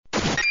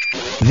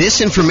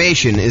This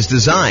information is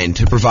designed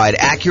to provide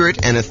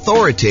accurate and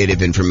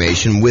authoritative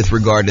information with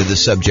regard to the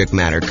subject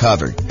matter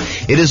covered.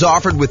 It is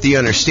offered with the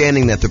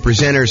understanding that the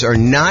presenters are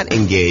not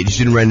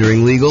engaged in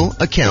rendering legal,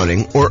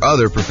 accounting, or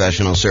other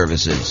professional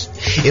services.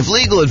 If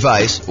legal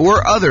advice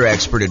or other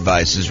expert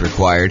advice is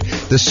required,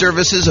 the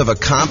services of a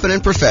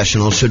competent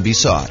professional should be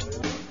sought.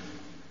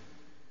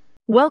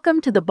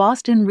 Welcome to the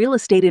Boston Real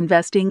Estate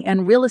Investing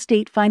and Real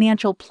Estate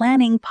Financial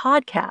Planning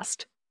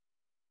podcast.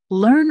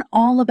 Learn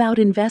all about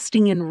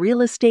investing in real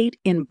estate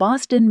in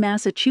Boston,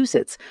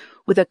 Massachusetts,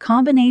 with a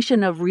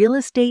combination of real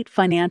estate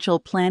financial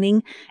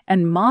planning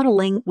and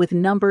modeling with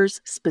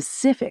numbers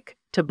specific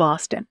to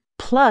Boston,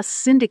 plus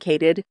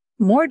syndicated,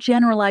 more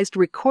generalized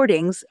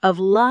recordings of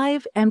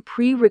live and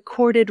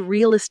pre-recorded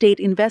real estate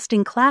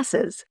investing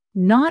classes,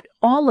 not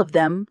all of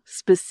them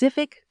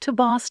specific to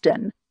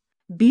Boston.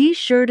 Be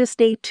sure to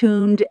stay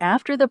tuned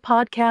after the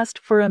podcast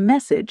for a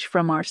message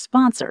from our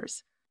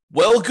sponsors.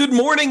 Well, good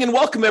morning and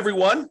welcome,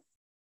 everyone.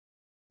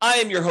 I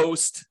am your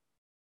host,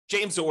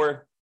 James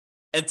Orr,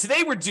 and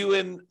today we're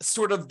doing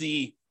sort of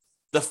the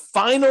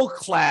final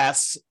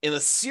class in a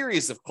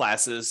series of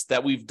classes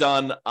that we've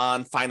done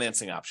on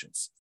financing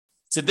options.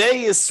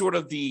 Today is sort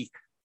of the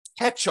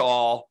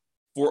catch-all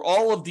for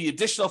all of the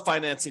additional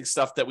financing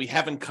stuff that we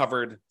haven't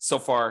covered so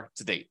far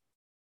to date.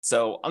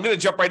 So I'm going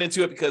to jump right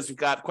into it because we've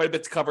got quite a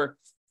bit to cover,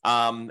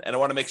 and I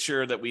want to make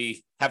sure that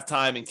we have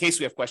time in case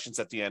we have questions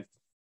at the end.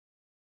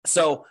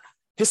 So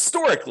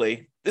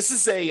historically, this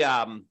is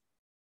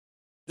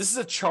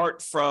a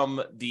chart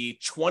from the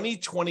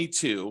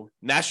 2022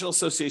 National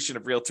Association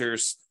of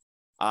Realtors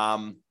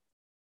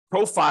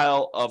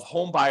profile of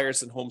home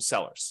buyers and home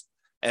sellers.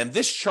 And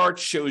this chart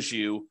shows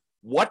you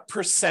what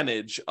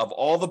percentage of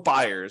all the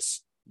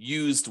buyers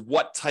used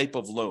what type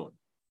of loan.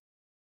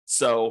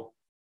 So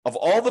of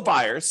all the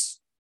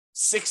buyers,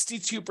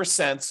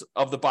 62%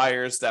 of the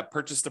buyers that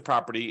purchased the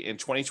property in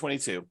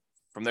 2022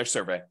 from their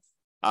survey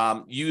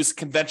used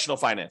conventional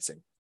financing.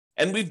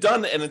 And we've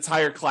done an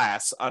entire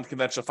class on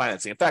conventional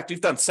financing. In fact, we've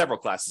done several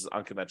classes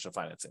on conventional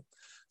financing.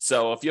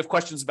 So if you have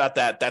questions about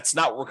that, that's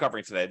not what we're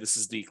covering today. This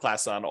is the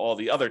class on all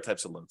the other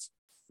types of loans.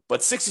 But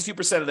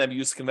 62% of them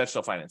use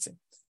conventional financing.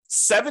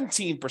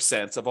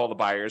 17% of all the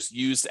buyers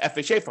used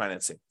FHA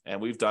financing.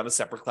 And we've done a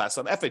separate class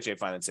on FHA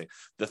financing.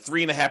 The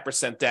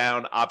 3.5%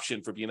 down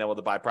option for being able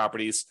to buy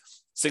properties,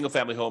 single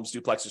family homes,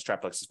 duplexes,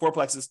 triplexes,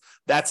 fourplexes,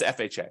 that's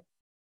FHA.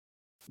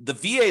 The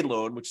VA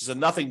loan, which is a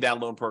nothing down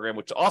loan program,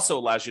 which also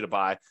allows you to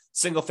buy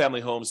single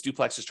family homes,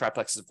 duplexes,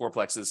 triplexes, and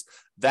fourplexes,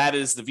 that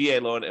is the VA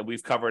loan. And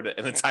we've covered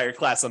an entire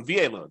class on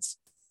VA loans.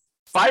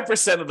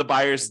 5% of the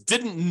buyers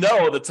didn't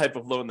know the type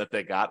of loan that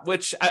they got,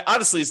 which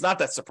honestly is not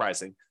that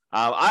surprising.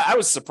 I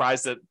was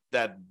surprised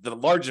that the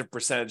larger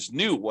percentage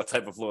knew what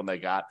type of loan they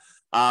got.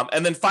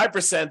 And then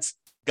 5%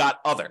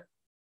 got other.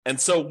 And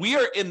so we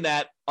are in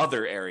that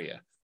other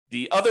area.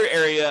 The other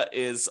area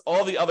is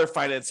all the other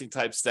financing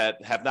types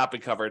that have not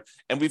been covered.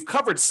 And we've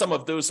covered some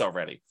of those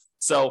already.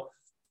 So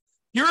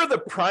here are the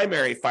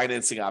primary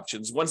financing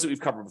options, ones that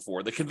we've covered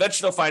before. The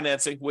conventional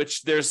financing,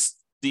 which there's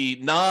the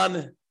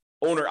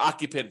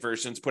non-owner-occupant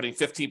versions, putting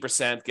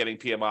 15%, getting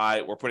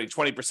PMI, or putting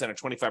 20% or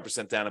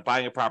 25% down and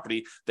buying a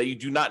property that you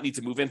do not need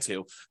to move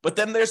into. But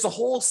then there's a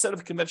whole set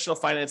of conventional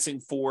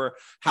financing for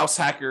house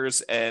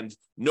hackers and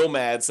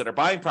nomads that are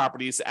buying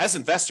properties as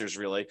investors,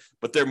 really,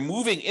 but they're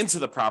moving into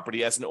the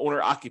property as an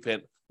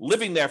owner-occupant,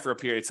 living there for a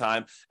period of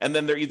time, and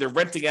then they're either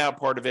renting out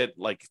part of it,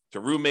 like to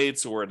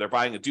roommates, or they're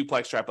buying a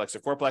duplex, triplex, or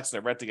fourplex, and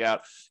they're renting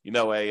out,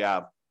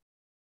 a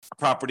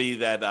property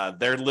that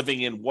they're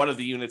living in one of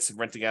the units and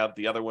renting out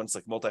the other ones,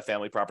 like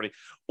multifamily property,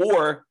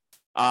 or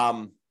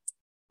I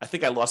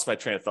think I lost my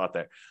train of thought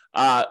there,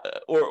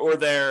 or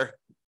they're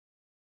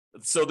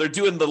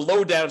doing the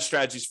low down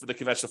strategies for the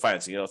conventional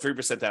financing,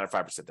 3% down or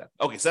 5% down.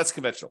 Okay, so that's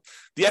conventional.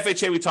 The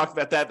FHA, we talked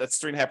about that. That's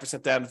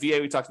 3.5% down. VA,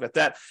 we talked about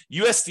that.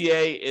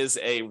 USDA is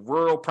a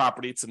rural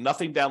property. It's a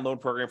nothing down loan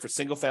program for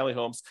single family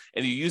homes,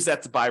 and you use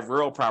that to buy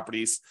rural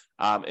properties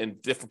in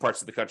different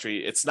parts of the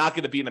country. It's not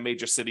going to be in a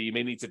major city. You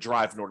may need to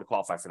drive in order to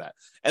qualify for that.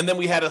 And then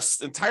we had an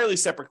entirely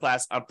separate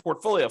class on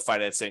portfolio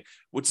financing,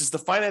 which is the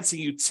financing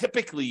you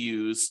typically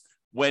use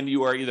when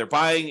you are either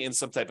buying in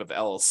some type of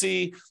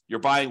LLC, you're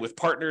buying with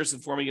partners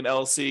and forming an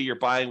LLC, you're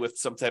buying with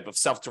some type of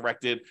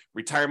self-directed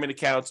retirement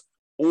account,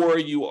 or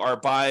you are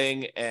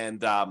buying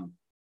and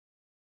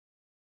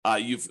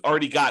you've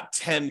already got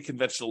 10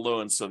 conventional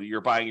loans, so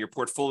you're buying your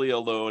portfolio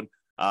loan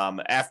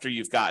after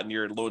you've gotten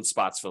your loan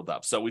spots filled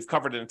up. So we've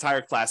covered an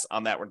entire class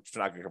on that. We're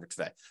not going to cover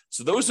today.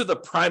 So those are the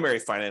primary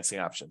financing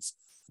options.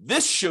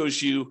 This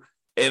shows you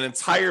an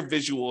entire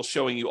visual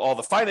showing you all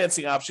the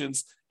financing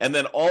options and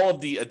then all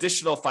of the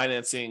additional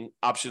financing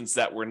options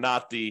that were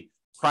not the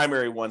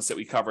primary ones that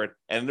we covered.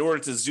 And in order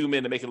to zoom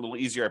in and make it a little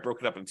easier, I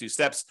broke it up in 2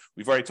 steps.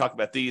 We've already talked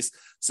about these.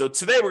 So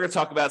today we're going to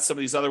talk about some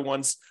of these other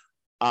ones.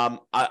 I'm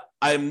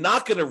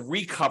not going to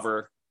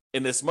recover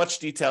in as much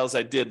detail as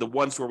I did the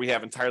ones where we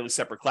have entirely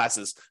separate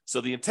classes.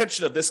 So the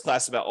intention of this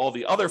class about all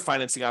the other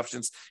financing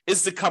options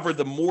is to cover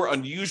the more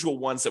unusual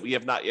ones that we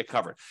have not yet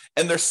covered.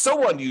 And they're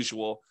so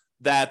unusual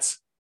that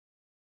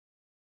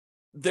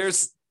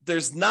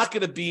there's not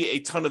going to be a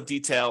ton of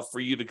detail for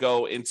you to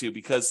go into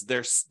because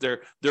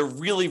they're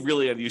really,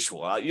 really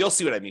unusual. You'll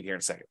see what I mean here in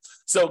a second.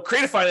 So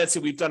creative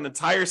financing, we've done an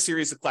entire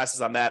series of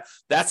classes on that.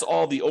 That's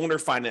all the owner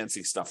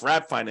financing stuff,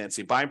 wrap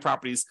financing, buying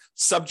properties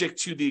subject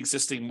to the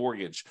existing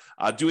mortgage,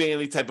 doing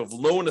any type of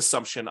loan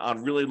assumption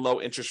on really low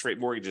interest rate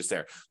mortgages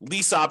there,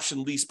 lease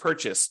option, lease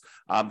purchase,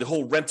 the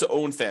whole rent to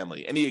own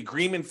family, any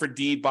agreement for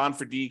deed, bond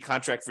for deed,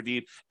 contract for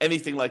deed,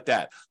 anything like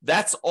that.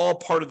 That's all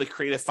part of the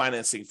creative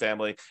financing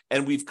family.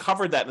 And we've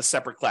covered that in a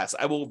separate class.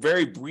 I will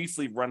very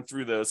briefly run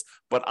through those,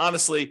 but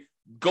honestly,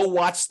 go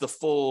watch the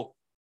full,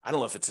 I don't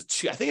know if it's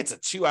I think it's a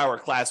 2-hour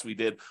class we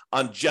did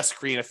on just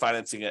creative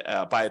financing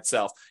by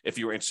itself, if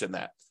you were interested in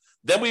that.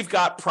 Then we've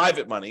got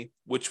private money,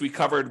 which we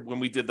covered when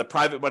we did the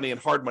private money and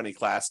hard money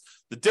class.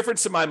 The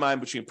difference in my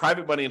mind between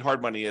private money and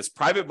hard money is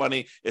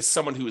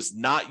someone who is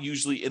not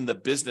usually in the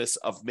business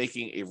of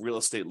making a real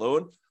estate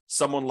loan.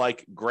 Someone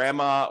like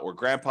grandma or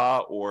grandpa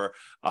or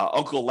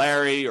Uncle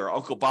Larry or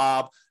Uncle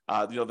Bob,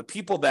 the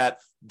people that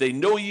they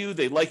know you,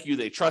 they like you,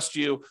 they trust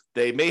you.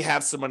 They may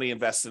have some money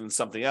invested in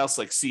something else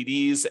like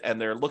CDs, and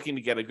they're looking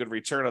to get a good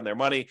return on their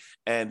money.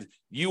 And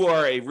you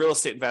are a real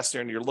estate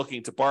investor and you're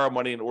looking to borrow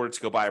money in order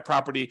to go buy a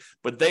property,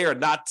 but they are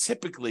not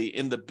typically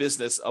in the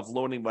business of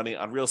loaning money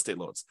on real estate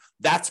loans.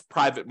 That's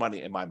private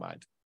money in my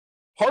mind.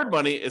 Hard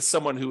money is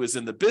someone who is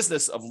in the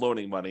business of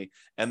loaning money,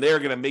 and they're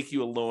going to make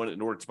you a loan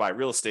in order to buy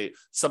real estate,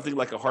 something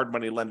like a hard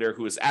money lender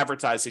who is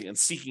advertising and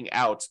seeking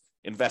out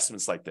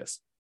investments like this.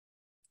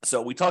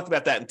 So we talked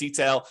about that in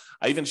detail.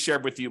 I even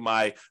shared with you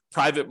my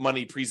private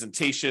money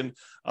presentation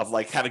of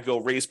like how to go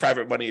raise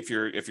private money if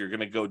you're going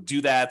to go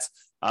do that.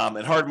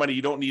 And hard money,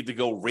 you don't need to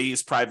go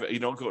raise private. You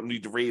don't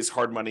need to raise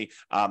hard money.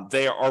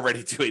 They are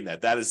already doing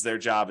that. That is their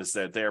job, is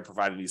that they're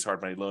providing these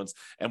hard money loans.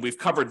 And we've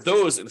covered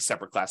those in a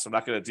separate class. So I'm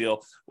not going to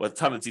deal with a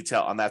ton of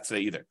detail on that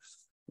today either.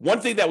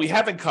 One thing that we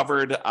haven't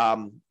covered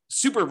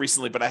super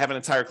recently, but I have an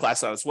entire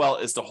class on as well,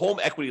 is the home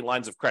equity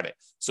lines of credit.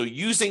 So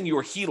using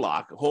your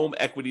HELOC, home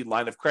equity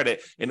line of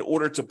credit, in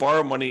order to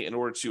borrow money in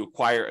order to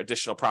acquire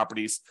additional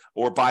properties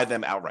or buy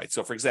them outright.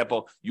 So for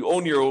example, you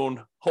own your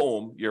own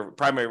home, your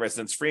primary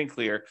residence free and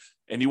clear,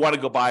 and you want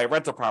to go buy a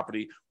rental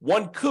property.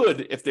 One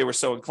could, if they were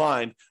so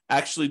inclined,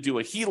 actually do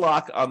a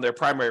HELOC on their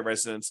primary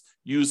residence,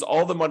 use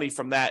all the money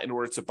from that in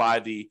order to buy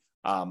the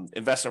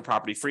investment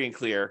property free and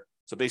clear.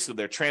 So basically,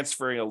 they're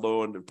transferring a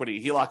loan, they're putting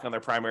a HELOC on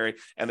their primary,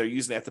 and they're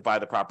using that to buy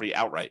the property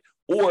outright.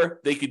 Or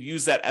they could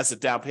use that as a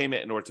down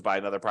payment in order to buy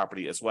another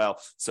property as well.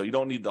 So you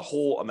don't need the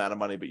whole amount of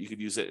money, but you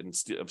could use it and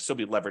still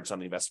be leveraged on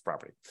the invested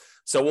property.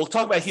 So we'll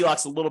talk about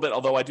HELOCs a little bit,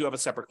 although I do have a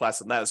separate class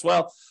on that as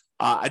well.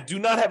 I do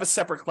not have a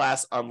separate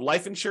class on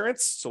life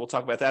insurance, so we'll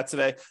talk about that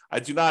today. I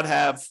do not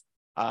have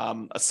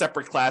a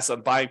separate class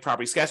on buying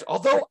properties cash,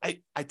 although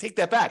I take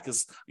that back,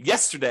 because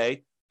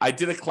yesterday I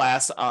did a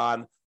class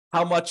on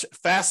how much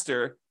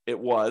faster it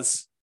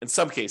was, in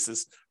some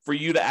cases, for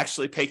you to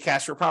actually pay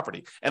cash for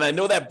property. And I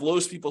know that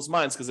blows people's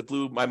minds because it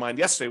blew my mind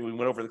yesterday when we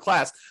went over the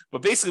class.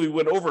 But basically,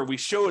 we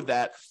showed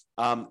that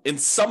in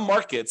some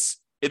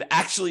markets, it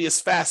actually is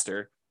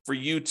faster for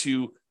you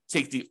to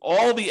take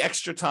all the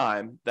extra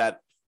time, that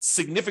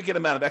significant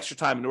amount of extra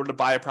time, in order to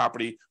buy a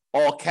property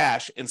all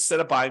cash instead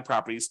of buying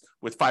properties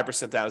with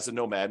 5% down as a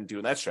nomad and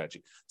doing that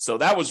strategy. So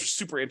that was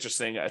super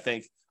interesting, I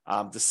think,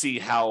 to see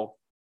how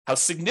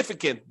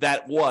significant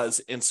that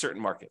was in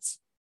certain markets.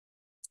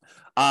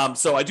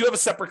 So I do have a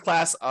separate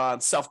class on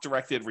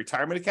self-directed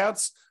retirement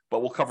accounts,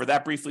 but we'll cover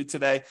that briefly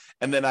today.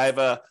 And then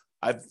I've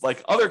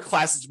like other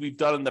classes we've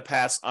done in the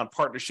past on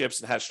partnerships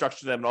and how to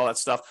structure them and all that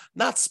stuff,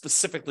 not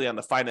specifically on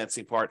the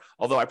financing part,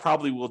 although I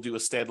probably will do a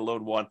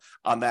standalone one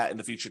on that in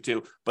the future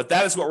too. But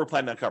that is what we're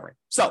planning on covering.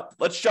 So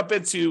let's jump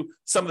into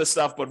some of the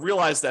stuff, but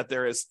realize that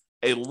there is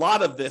a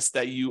lot of this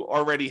that you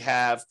already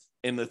have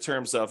in the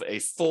terms of a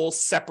full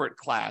separate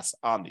class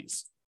on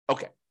these.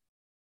 Okay.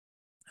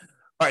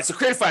 All right, so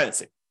creative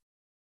financing.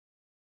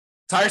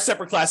 Entire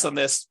separate class on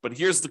this, but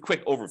here's the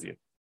quick overview.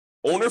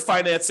 Owner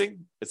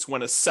financing, it's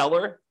when a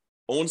seller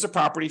owns a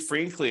property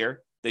free and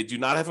clear, they do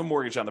not have a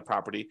mortgage on the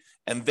property,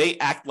 and they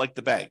act like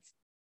the bank.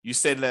 You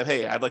say to them,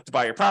 hey, I'd like to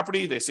buy your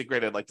property. They say,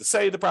 great, I'd like to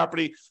sell you the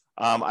property.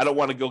 I don't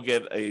want to go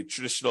get a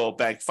traditional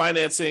bank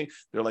financing.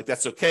 They're like,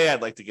 that's okay.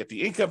 I'd like to get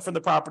the income from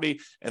the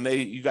property. And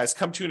you guys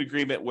come to an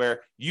agreement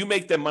where you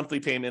make them monthly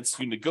payments,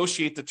 you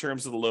negotiate the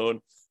terms of the loan,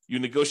 you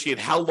negotiate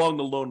how long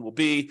the loan will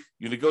be,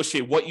 you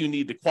negotiate what you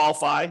need to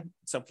qualify. In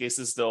some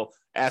cases, they'll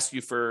ask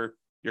you for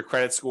your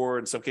credit score.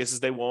 In some cases,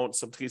 they won't.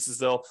 Some cases,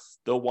 they'll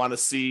want to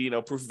see,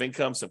 proof of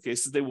income. Some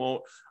cases, they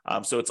won't.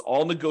 So it's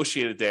all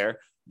negotiated there.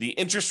 The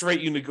interest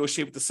rate you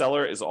negotiate with the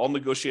seller is all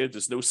negotiated.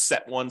 There's no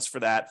set ones for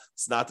that.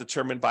 It's not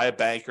determined by a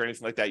bank or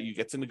anything like that. You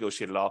get to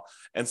negotiate it all.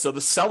 And so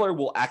the seller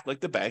will act like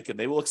the bank, and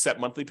they will accept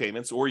monthly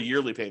payments or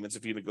yearly payments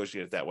if you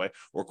negotiate it that way,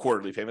 or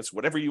quarterly payments,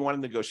 whatever you want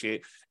to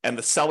negotiate. And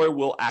the seller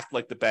will act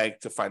like the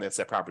bank to finance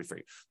that property for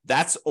you.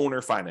 That's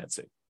owner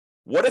financing.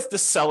 What if the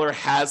seller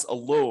has a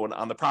loan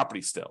on the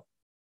property still?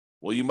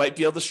 Well, you might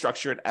be able to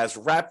structure it as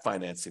wrap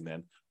financing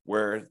then,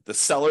 where the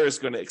seller is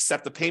going to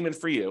accept the payment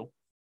for you.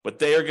 but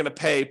they are going to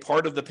pay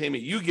part of the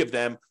payment you give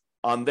them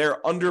on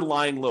their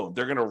underlying loan.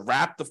 They're going to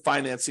wrap the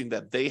financing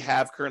that they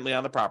have currently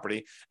on the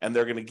property, and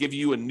they're going to give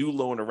you a new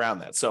loan around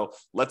that. So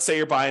let's say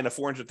you're buying a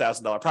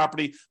 $400,000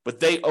 property,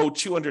 but they owe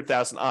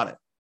 $200,000 on it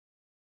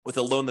with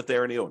a loan that they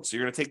already own. So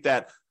you're going to take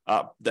that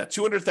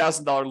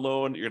 $200,000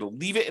 loan, you're going to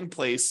leave it in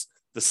place.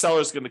 The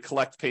seller is going to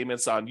collect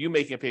payments on you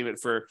making a payment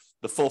for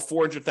the full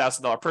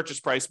 $400,000 purchase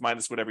price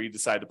minus whatever you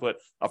decide to put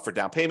up for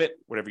down payment,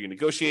 whatever you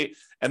negotiate.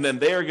 And then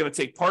they are going to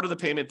take part of the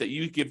payment that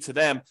you give to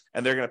them,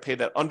 and they're going to pay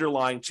that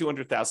underlying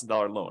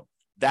 $200,000 loan.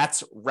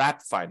 That's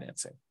wrap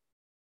financing.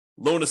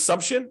 Loan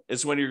assumption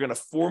is when you're going to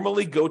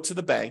formally go to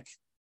the bank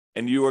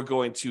and you are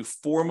going to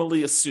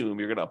formally assume,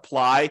 you're going to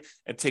apply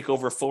and take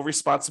over full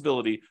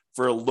responsibility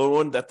for a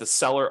loan that the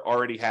seller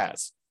already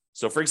has.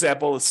 So, for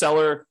example, the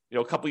seller,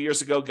 a couple of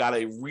years ago got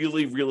a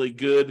really, really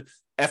good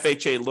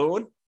FHA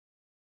loan,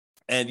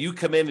 and you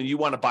come in and you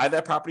want to buy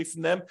that property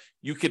from them.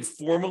 You can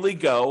formally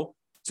go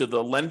to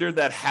the lender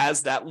that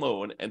has that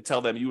loan and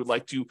tell them you would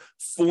like to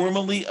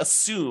formally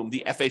assume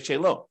the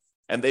FHA loan.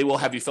 And they will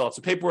have you fill out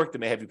some paperwork. They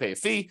may have you pay a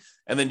fee,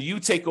 and then you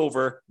take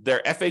over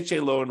their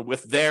FHA loan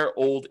with their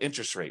old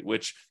interest rate,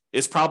 which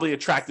is probably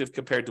attractive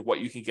compared to what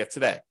you can get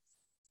today.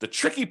 The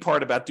tricky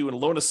part about doing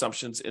loan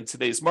assumptions in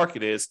today's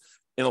market is,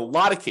 in a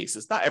lot of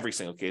cases, not every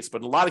single case,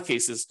 but in a lot of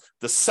cases,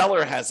 the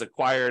seller has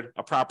acquired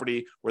a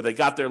property where they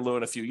got their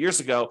loan a few years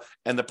ago,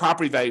 and the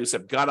property values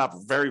have gone up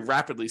very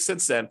rapidly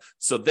since then.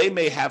 So they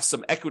may have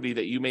some equity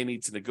that you may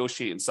need to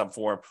negotiate in some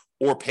form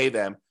or pay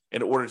them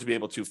in order to be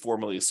able to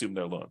formally assume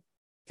their loan.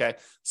 Okay,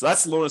 so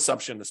that's loan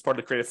assumption. That's part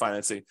of creative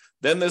financing.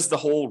 Then there's the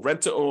whole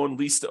rent to own,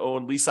 lease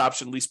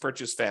option, lease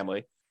purchase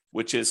family,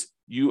 which is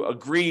you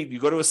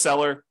go to a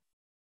seller.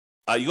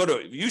 You go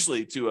to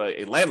usually to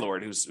a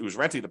landlord who's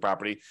renting the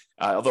property,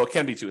 although it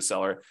can be to a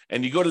seller,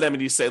 and you go to them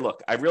and you say,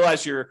 look, I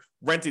realize you're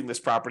renting this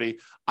property.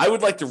 I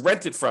would like to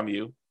rent it from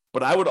you,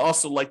 but I would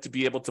also like to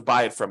be able to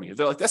buy it from you.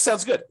 They're like, that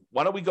sounds good.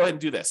 Why don't we go ahead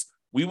and do this?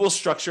 We will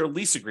structure a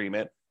lease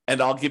agreement,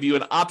 and I'll give you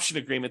an option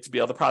agreement to be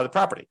able to buy the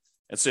property.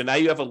 And so now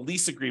you have a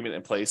lease agreement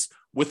in place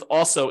with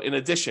also, in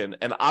addition,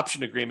 an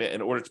option agreement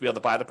in order to be able to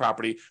buy the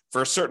property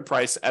for a certain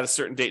price at a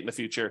certain date in the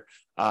future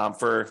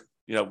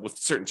with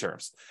certain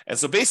terms. And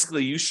so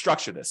basically you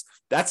structure this.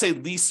 That's a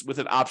lease with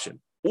an option.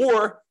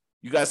 Or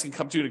you guys can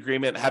come to an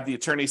agreement, have the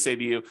attorney say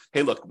to you,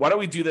 hey, look, why don't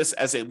we do this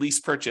as a lease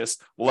purchase?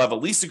 We'll have a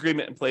lease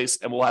agreement in place,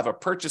 and we'll have a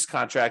purchase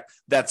contract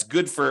that's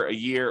good for a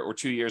year or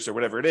 2 years or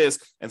whatever it is.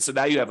 And so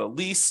now you have a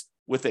lease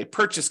with a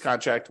purchase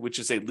contract, which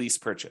is a lease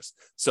purchase.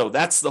 So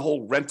that's the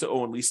whole rent to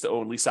own, lease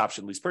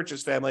option, lease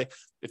purchase family,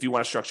 if you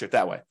want to structure it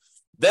that way.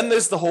 Then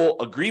there's the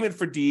whole agreement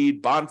for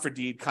deed, bond for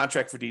deed,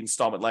 contract for deed,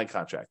 installment land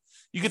contract.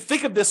 You could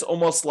think of this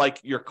almost like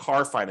your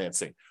car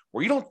financing,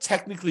 where you don't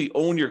technically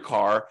own your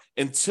car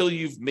until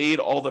you've made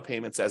all the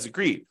payments as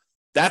agreed.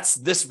 That's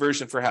this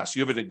version for house.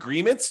 You have an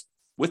agreement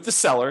with the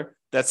seller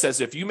that says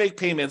if you make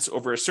payments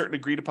over a certain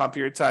agreed upon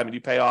period of time and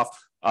you pay off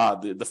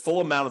the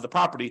full amount of the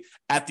property,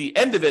 at the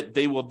end of it,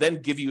 they will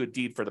then give you a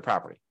deed for the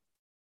property.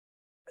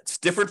 It's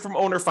different from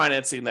owner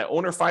financing. That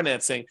owner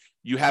financing,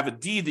 you have a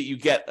deed that you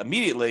get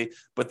immediately,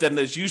 but then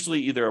there's usually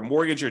either a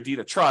mortgage or a deed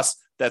of trust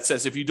that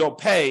says if you don't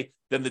pay,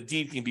 then the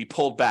deed can be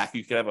pulled back.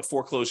 You can have a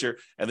foreclosure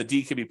and the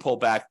deed can be pulled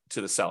back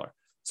to the seller.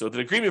 So with an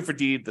agreement for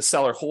deed, the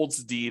seller holds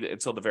the deed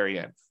until the very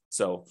end.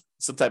 So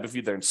some type of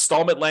either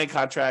installment land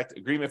contract,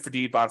 agreement for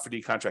deed, bond for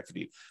deed, contract for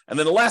deed. And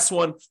then the last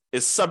one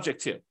is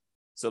subject to.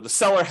 So the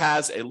seller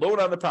has a loan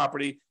on the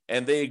property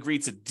and they agree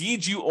to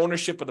deed you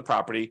ownership of the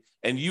property,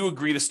 and you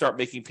agree to start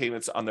making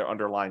payments on their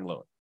underlying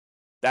loan.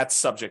 That's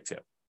subject to.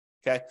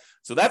 Okay,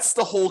 so that's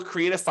the whole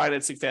creative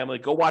financing family.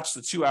 Go watch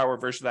the 2-hour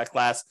version of that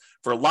class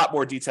for a lot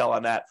more detail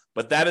on that.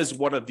 But that is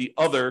one of the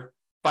other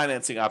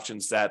financing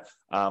options that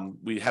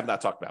we have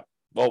not talked about.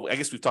 Well, I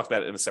guess we've talked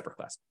about it in a separate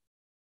class.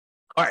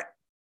 All right,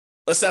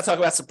 let's now talk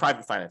about some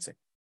private financing.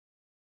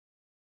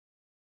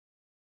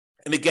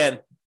 And again,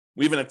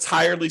 we have an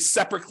entirely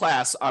separate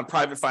class on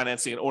private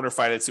financing and owner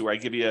financing where I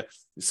give you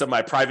some of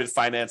my private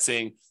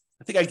financing.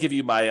 I think I give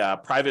you my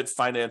private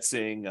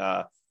financing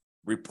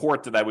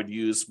report that I would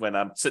use when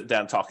I'm sitting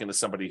down talking to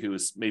somebody who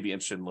is maybe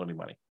interested in loaning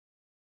money.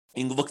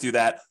 You can look through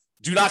that.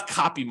 Do not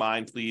copy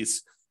mine,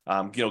 please.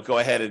 Go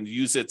ahead and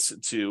use it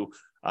to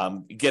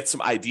get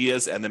some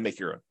ideas and then make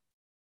your own.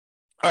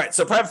 All right,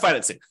 so private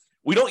financing.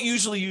 We don't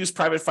usually use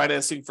private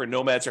financing for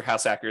nomads or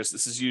house hackers.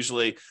 This is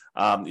usually,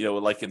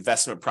 like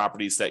investment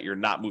properties that you're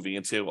not moving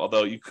into,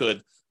 although you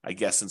could, I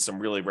guess, in some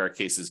really rare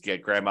cases,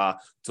 get grandma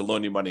to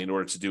loan you money in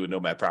order to do a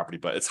nomad property,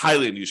 but it's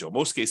highly unusual.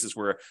 Most cases,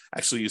 we're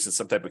actually using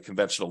some type of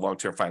conventional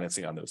long-term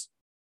financing on those.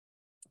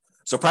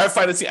 So private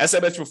financing, as I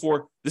mentioned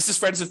before, this is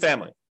friends and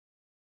family.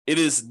 It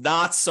is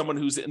not someone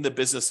who's in the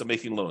business of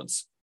making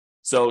loans.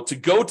 So to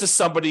go to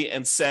somebody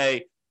and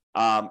say,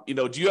 do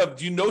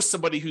you know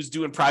somebody who's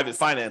doing private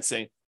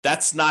financing?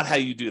 That's not how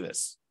you do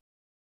this.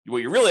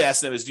 What you're really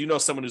asking them is, do you know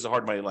someone who's a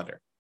hard money lender?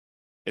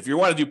 If you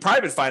want to do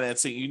private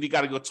financing, you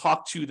got to go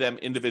talk to them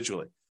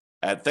individually.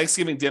 At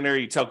Thanksgiving dinner,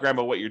 you tell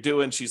grandma what you're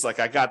doing. She's like,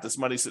 I got this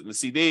money sitting in the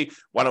CD.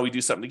 Why don't we do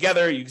something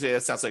together? You say,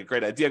 that sounds like a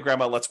great idea,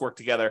 grandma. Let's work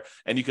together.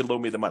 And you can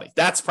loan me the money.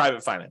 That's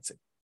private financing.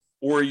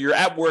 Or you're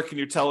at work and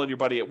you're telling your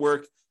buddy at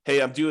work, hey,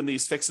 I'm doing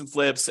these fix and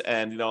flips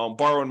and, I'm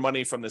borrowing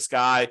money from this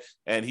guy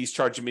and he's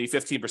charging me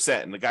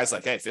 15%. And the guy's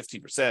like, hey,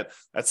 15%,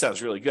 that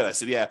sounds really good. I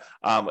said, yeah.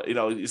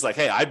 He's like,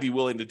 hey, I'd be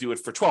willing to do it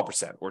for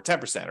 12% or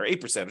 10% or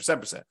 8% or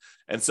 7%.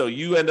 And so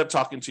you end up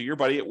talking to your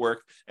buddy at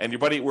work and your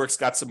buddy at work's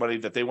got some money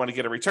that they want to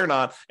get a return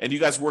on. And you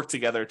guys work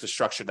together to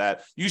structure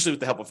that, usually with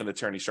the help of an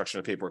attorney structuring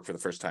the paperwork for the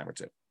first time or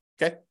two.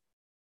 Okay.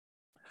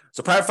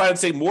 So private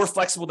financing, more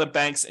flexible than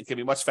banks and can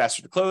be much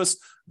faster to close.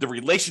 The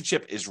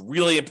relationship is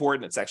really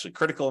important. It's actually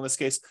critical in this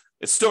case.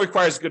 It still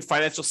requires a good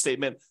financial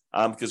statement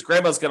because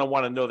grandma's going to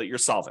want to know that you're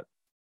solvent,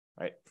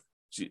 right?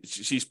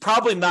 She's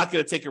probably not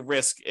going to take a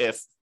risk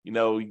if,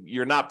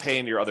 you're not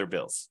paying your other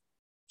bills.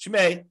 She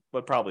may,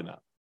 but probably not.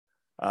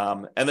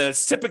 And then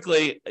it's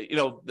typically,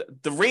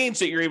 the range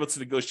that you're able to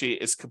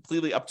negotiate is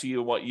completely up to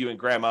you, what you and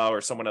grandma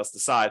or someone else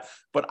decide.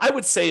 But I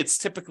would say it's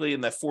typically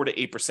in the 4 to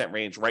 8%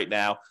 range right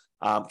now.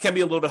 Can be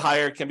a little bit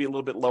higher, can be a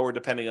little bit lower,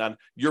 depending on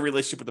your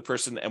relationship with the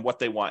person and what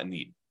they want and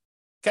need.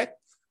 Okay,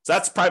 so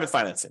that's private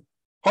financing.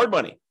 Hard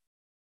money,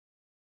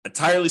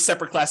 entirely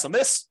separate class on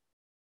this.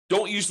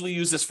 Don't usually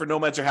use this for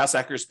nomads or house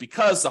hackers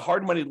because the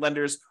hard money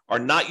lenders are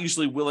not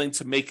usually willing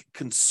to make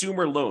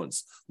consumer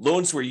loans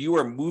where you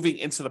are moving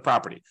into the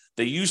property.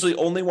 They usually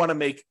only want to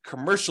make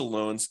commercial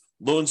loans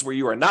where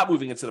you are not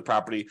moving into the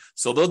property.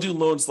 So they'll do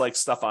loans like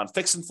stuff on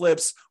fix and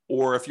flips,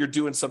 or if you're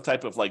doing some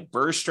type of like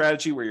BRRRR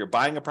strategy where you're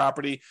buying a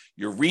property,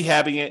 you're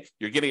rehabbing it,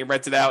 you're getting it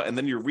rented out, and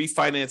then you're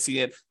refinancing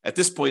it at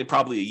this point,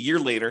 probably a year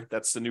later.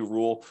 That's the new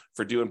rule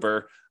for doing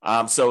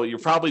BRRRR. So you're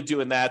probably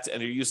doing that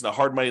and you're using a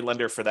hard money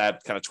lender for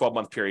that kind of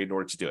 12-month period in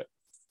order to do it.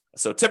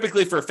 So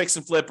typically for a fix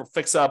and flip or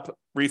fix up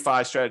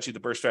refi strategy, the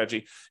BRRRR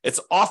strategy, it's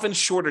often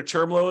shorter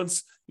term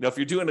loans. If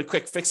you're doing a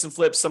quick fix and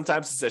flip,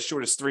 sometimes it's as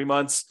short as 3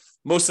 months.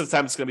 Most of the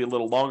time, it's going to be a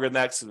little longer than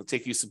that because it'll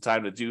take you some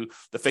time to do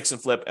the fix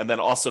and flip and then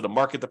also to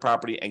market the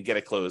property and get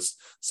it closed.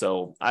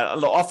 So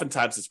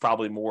oftentimes it's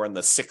probably more in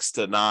the 6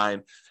 to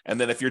 9.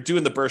 And then if you're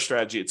doing the BRRRR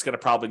strategy, it's going to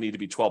probably need to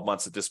be 12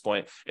 months at this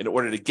point in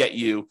order to get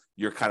you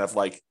your kind of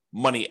like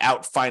money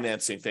out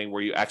financing thing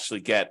where you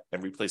actually get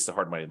and replace the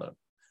hard money loan.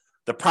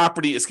 The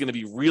property is going to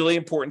be really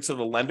important to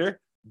the lender.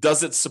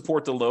 Does it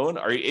support the loan?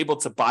 Are you able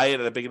to buy it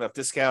at a big enough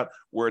discount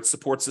where it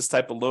supports this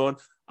type of loan?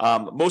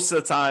 Most of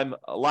the time,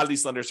 a lot of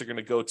these lenders are going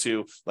to go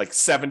to like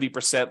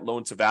 70%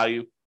 loan to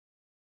value,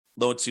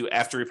 loan to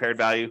after repaired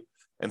value.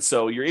 And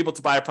so you're able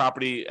to buy a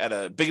property at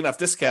a big enough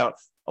discount.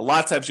 A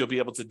lot of times you'll be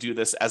able to do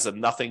this as a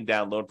nothing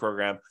down loan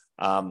program.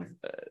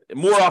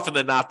 More often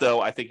than not,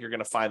 though, I think you're going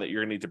to find that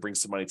you're going to need to bring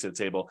some money to the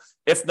table,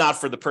 if not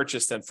for the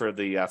purchase, then for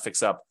the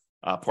fix up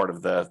part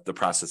of the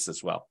process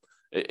as well.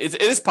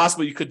 It is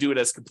possible you could do it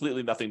as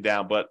completely nothing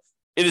down, but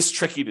it is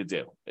tricky to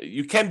do.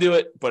 You can do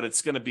it, but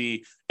it's going to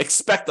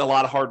expect a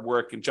lot of hard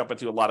work and jump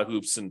into a lot of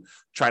hoops and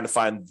trying to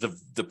find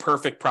the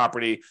perfect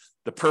property,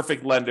 the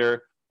perfect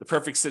lender, the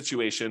perfect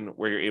situation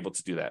where you're able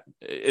to do that.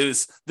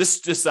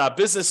 This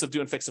business of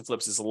doing fix and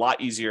flips is a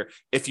lot easier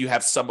if you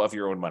have some of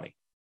your own money.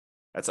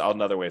 That's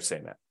another way of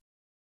saying that.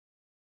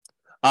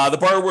 The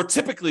borrower will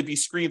typically be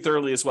screened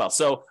thoroughly as well.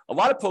 So a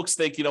lot of folks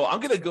think, I'm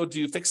going to go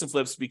do fix and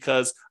flips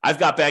because I've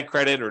got bad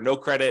credit or no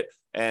credit.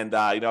 And,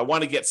 I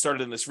want to get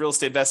started in this real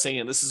estate investing.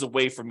 And this is a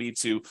way for me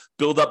to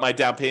build up my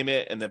down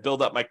payment and then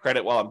build up my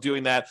credit while I'm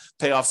doing that,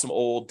 pay off some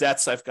old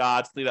debts I've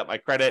got, clean up my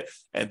credit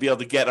and be able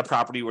to get a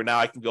property where now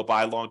I can go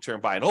buy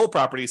long-term buy and hold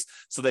properties.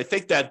 So they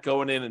think that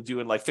going in and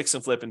doing like fix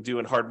and flip and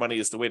doing hard money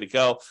is the way to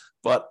go.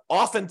 But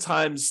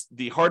oftentimes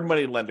the hard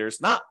money lenders,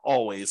 not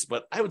always,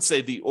 but I would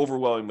say the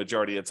overwhelming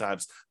majority of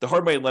times, the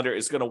hard money lender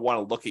is going to want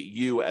to look at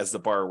you as the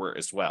borrower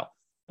as well.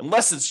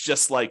 Unless it's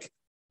just like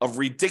a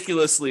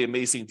ridiculously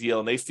amazing deal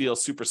and they feel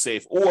super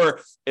safe, or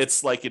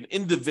it's like an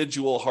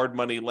individual hard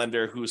money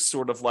lender who's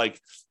sort of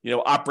like,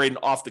 operating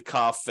off the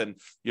cuff and,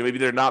 maybe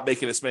they're not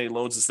making as many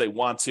loans as they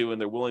want to,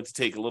 and they're willing to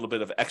take a little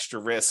bit of extra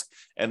risk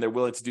and they're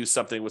willing to do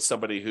something with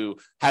somebody who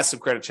has some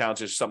credit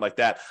challenges or something like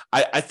that.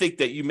 I think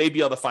that you may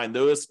be able to find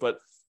those, but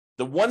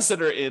the ones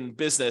that are in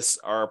business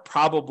are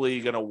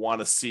probably going to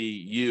want to see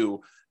you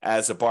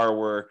as a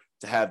borrower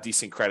to have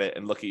decent credit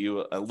and look at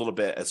you a little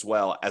bit as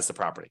well as the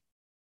property.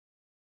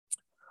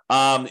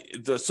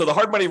 So the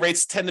hard money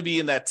rates tend to be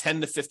in that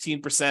 10 to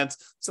 15%,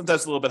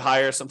 sometimes a little bit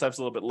higher, sometimes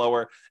a little bit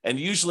lower, and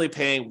usually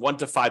paying 1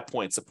 to 5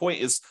 points. A point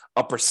is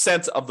a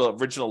percent of the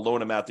original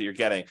loan amount that you're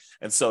getting.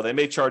 And so they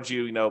may charge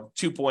you,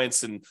 2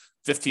 points and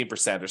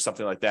 15% or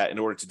something like that in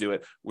order to do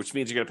it, which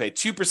means you're going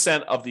to pay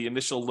 2% of the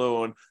initial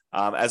loan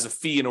as a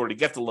fee in order to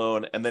get the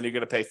loan. And then you're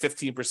going to pay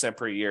 15%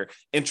 per year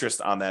interest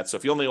on that. So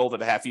if you only hold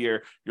it a half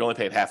year, you're only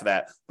paying half of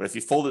that. But if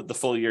you fold it the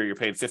full year, you're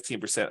paying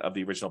 15% of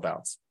the original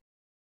balance.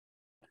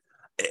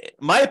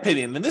 My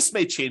opinion, and this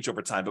may change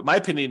over time, but my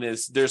opinion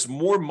is there's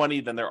more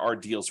money than there are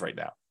deals right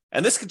now.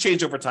 And this can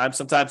change over time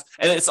sometimes.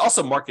 And it's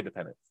also market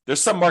dependent.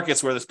 There's some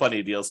markets where there's plenty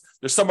of deals.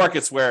 There's some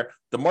markets where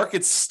the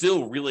market's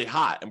still really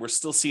hot and we're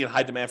still seeing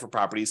high demand for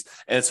properties.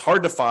 And it's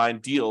hard to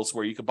find deals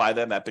where you can buy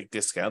them at big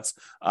discounts,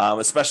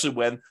 especially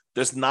when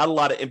there's not a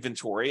lot of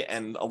inventory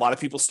and a lot of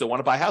people still want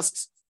to buy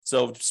houses.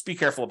 So just be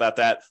careful about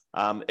that.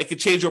 It could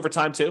change over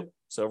time too.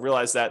 So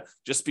realize that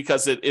just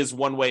because it is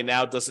one way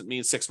now doesn't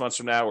mean 6 months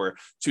from now or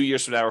 2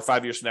 years from now or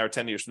 5 years from now or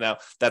 10 years from now,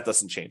 that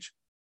doesn't change.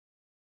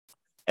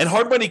 And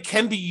hard money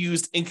can be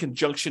used in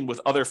conjunction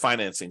with other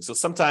financing. So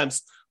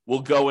sometimes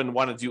we'll go and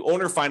want to do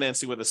owner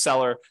financing with a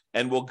seller,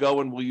 and we'll go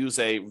and we'll use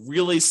a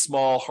really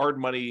small hard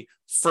money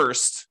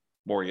first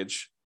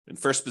mortgage in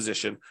first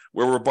position,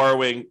 where we're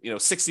borrowing,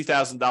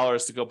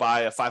 $60,000 to go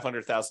buy a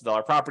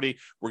 $500,000 property.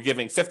 We're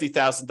giving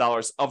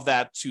 $50,000 of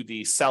that to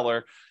the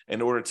seller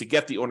in order to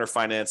get the owner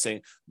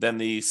financing. Then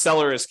the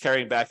seller is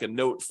carrying back a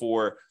note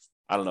for,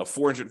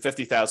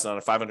 $450,000 on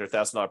a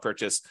 $500,000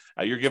 purchase.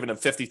 You're giving them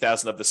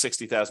 $50,000 of the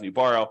 $60,000 you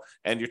borrow,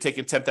 and you're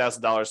taking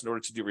 $10,000 in order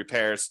to do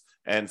repairs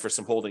and for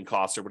some holding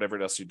costs or whatever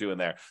else you're doing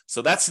there.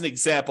 So that's an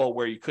example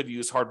where you could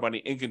use hard money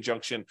in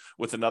conjunction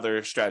with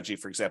another strategy,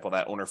 for example,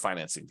 that owner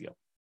financing deal.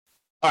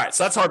 All right,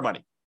 so that's hard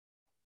money.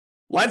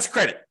 Lines of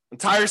credit,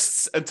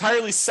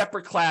 entirely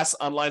separate class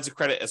on lines of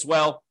credit as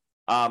well.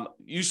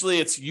 Usually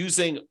it's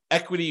using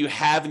equity you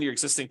have in your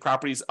existing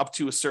properties up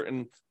to a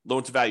certain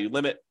loan-to-value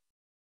limit.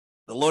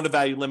 The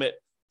loan-to-value limit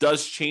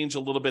does change a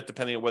little bit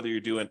depending on whether you're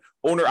doing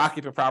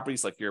owner-occupant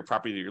properties, like your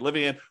property that you're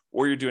living in,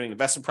 or you're doing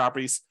investment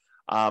properties.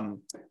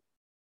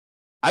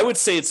 I would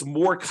say it's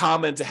more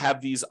common to have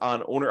these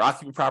on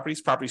owner-occupant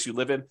properties you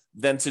live in,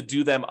 than to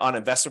do them on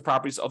investment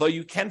properties, although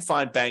you can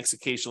find banks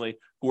occasionally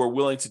who are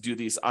willing to do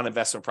these on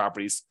investment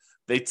properties.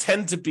 They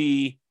tend to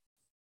be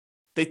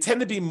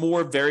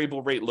more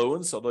variable rate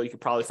loans, although you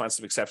could probably find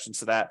some exceptions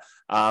to that.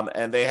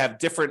 And they have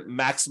different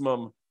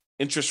maximum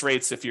interest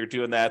rates if you're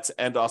doing that,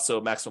 and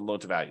also maximum loan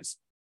to values.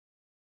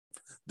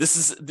 This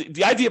is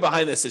the idea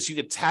behind this is you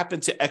can tap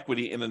into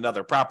equity in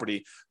another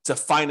property to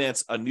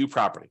finance a new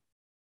property.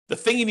 The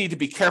thing you need to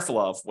be careful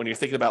of when you're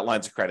thinking about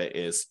lines of credit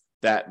is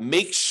that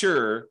make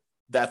sure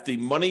that the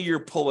money you're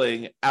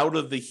pulling out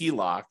of the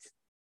HELOC,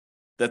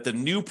 that the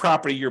new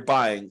property you're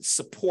buying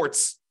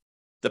supports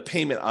the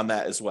payment on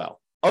that as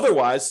well.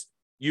 Otherwise,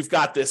 you've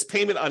got this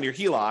payment on your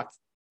HELOC,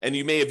 and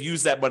you may have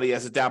used that money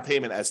as a down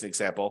payment, as an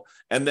example,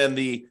 and then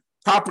the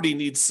property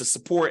needs to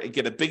support and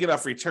get a big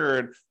enough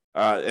return,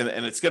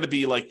 and it's going to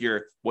be like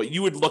what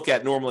you would look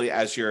at normally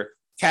as your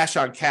cash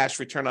on cash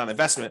return on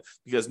investment,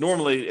 because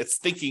normally it's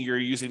thinking you're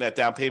using that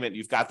down payment,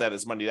 you've got that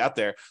as money out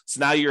there. So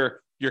now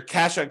your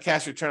cash on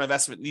cash return on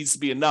investment needs to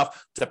be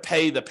enough to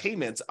pay the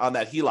payments on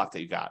that HELOC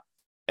that you got.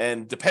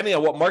 And depending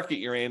on what market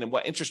you're in and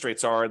what interest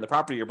rates are in the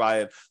property you're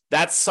buying,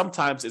 that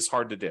sometimes is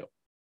hard to do.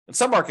 In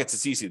some markets,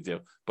 it's easy to do,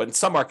 but in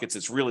some markets,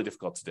 it's really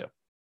difficult to do.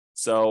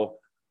 So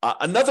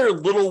another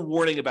little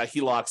warning about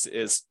HELOCs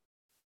is,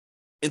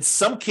 in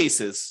some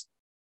cases,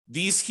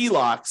 these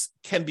HELOCs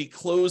can be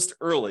closed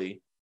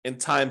early in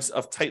times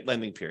of tight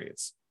lending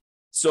periods.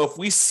 So if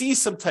we see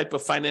some type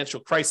of financial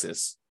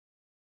crisis,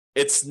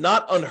 it's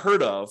not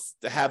unheard of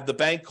to have the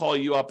bank call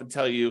you up and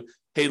tell you,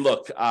 hey,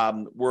 look,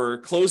 we're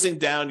closing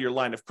down your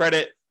line of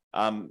credit.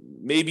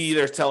 Maybe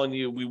they're telling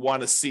you we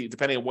want to see,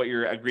 depending on what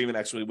your agreement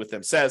actually with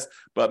them says,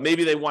 but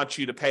maybe they want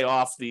you to pay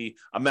off the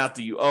amount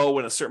that you owe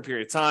in a certain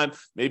period of time.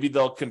 Maybe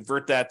they'll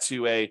convert that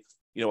to a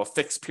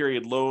fixed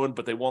period loan,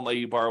 but they won't let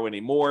you borrow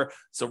anymore.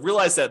 So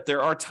realize that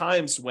there are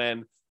times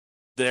when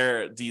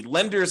the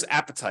lender's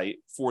appetite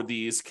for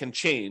these can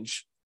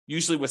change,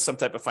 usually with some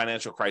type of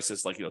financial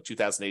crisis, like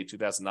 2008,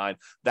 2009,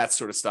 that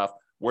sort of stuff,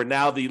 where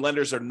now the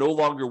lenders are no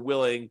longer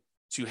willing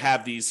to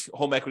have these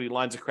home equity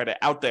lines of credit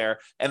out there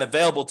and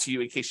available to you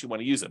in case you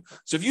want to use them.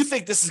 So if you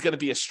think this is going to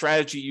be a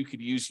strategy you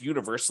could use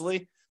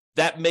universally,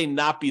 that may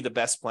not be the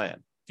best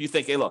plan. If you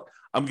think, hey, look,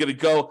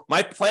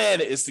 my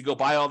plan is to go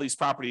buy all these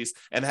properties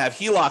and have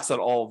HELOCs on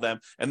all of them,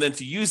 and then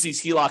to use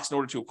these HELOCs in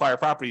order to acquire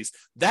properties,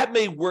 that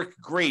may work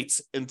great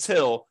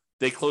until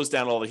they close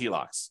down all the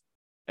HELOCs.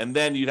 And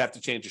then you'd have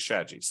to change your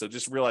strategy. So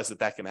just realize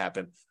that can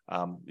happen,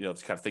 kind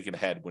of thinking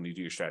ahead when you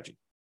do your strategy.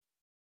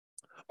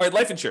 All right,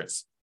 life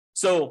insurance.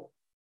 So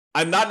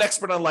I'm not an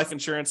expert on life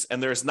insurance,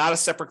 and there's not a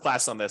separate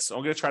class on this. So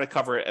I'm going to try to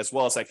cover it as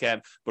well as I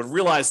can, but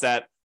realize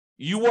that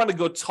you want to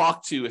go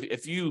talk to,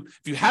 if you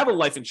have a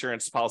life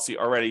insurance policy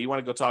already, you want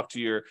to go talk to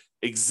your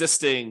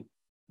existing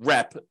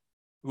rep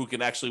who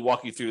can actually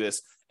walk you through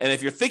this. And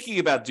if you're thinking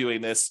about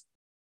doing this,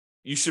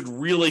 you should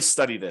really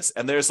study this.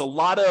 And there's a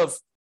lot of,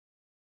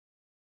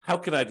 how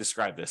can I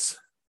describe this?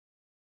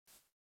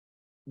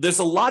 There's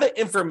a lot of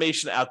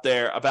information out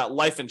there about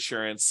life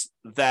insurance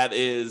that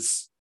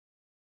is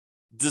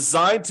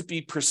designed to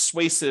be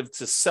persuasive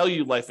to sell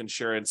you life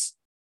insurance,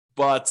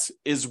 but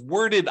is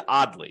worded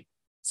oddly.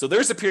 So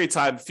there's a period of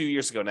time a few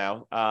years ago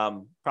now,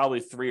 probably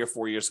 3 or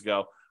 4 years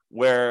ago,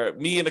 where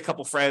me and a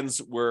couple friends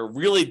were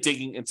really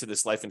digging into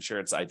this life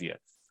insurance idea.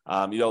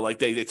 Like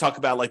they talk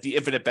about like the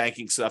infinite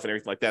banking stuff and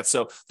everything like that.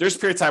 So there's a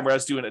period of time where I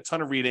was doing a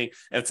ton of reading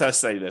and a ton of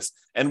study this.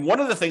 And one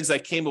of the things I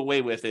came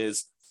away with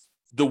is,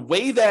 the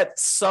way that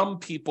some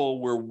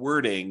people were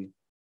wording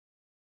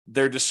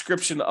their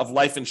description of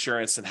life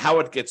insurance and how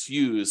it gets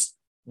used,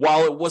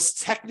 while it was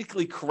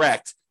technically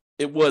correct,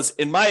 it was,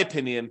 in my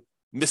opinion,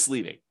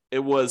 misleading. It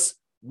was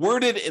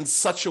worded in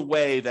such a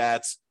way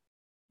that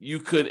you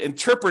could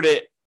interpret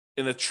it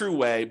in a true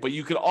way, but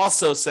you could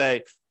also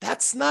say,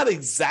 that's not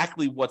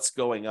exactly what's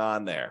going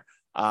on there.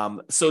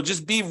 So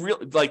just be real,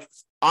 like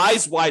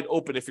eyes wide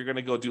open if you're going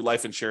to go do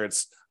life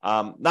insurance.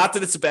 Not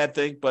that it's a bad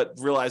thing, but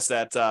realize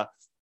that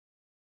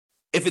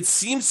if it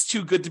seems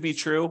too good to be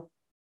true,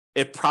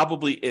 it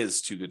probably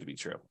is too good to be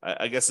true.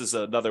 I guess is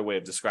another way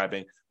of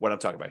describing what I'm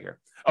talking about here.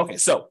 Okay,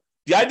 so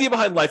the idea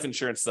behind life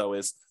insurance, though,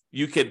 is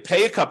you could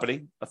pay a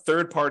company, a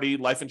third-party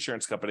life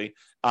insurance company,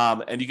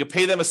 and you can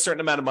pay them a certain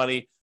amount of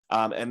money.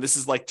 And this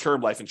is like term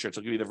life insurance.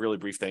 I'll give you the really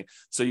brief thing.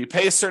 So you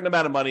pay a certain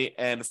amount of money,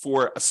 and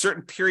for a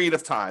certain period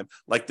of time,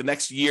 like the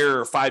next year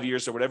or 5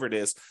 years or whatever it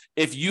is,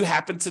 if you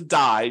happen to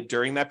die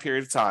during that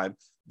period of time,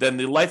 then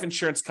the life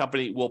insurance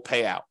company will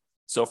pay out.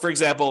 So, for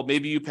example,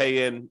 maybe you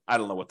pay in, I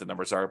don't know what the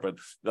numbers are, but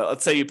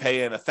let's say you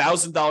pay in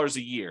 $1,000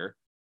 a year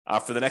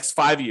for the next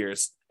 5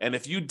 years. And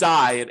if you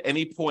die at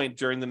any point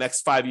during the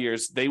next 5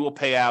 years, they will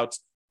pay out,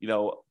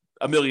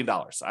 $1 million.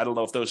 I don't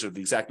know if those are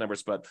the exact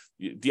numbers, but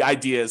the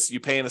idea is you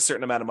pay in a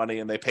certain amount of money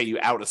and they pay you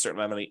out a certain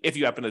amount of money if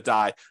you happen to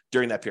die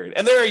during that period.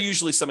 And there are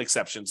usually some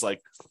exceptions, like,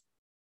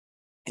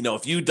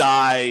 if you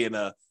die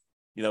in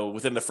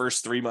within the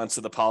first 3 months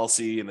of the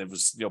policy and it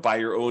was, by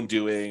your own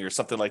doing or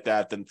something like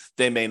that, then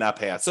they may not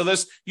pay out. So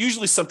there's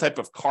usually some type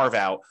of carve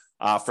out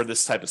for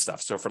this type of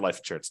stuff. So for life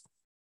insurance.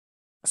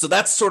 So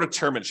that's sort of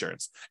term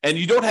insurance, and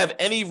you don't have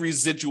any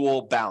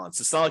residual balance.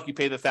 It's not like you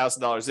pay the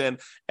 $1,000 in,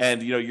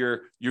 and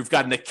you've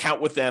got an account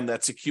with them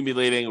that's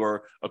accumulating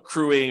or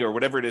accruing or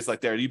whatever it is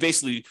like there. You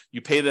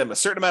pay them a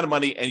certain amount of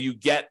money, and you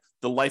get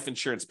the life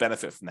insurance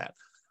benefit from that.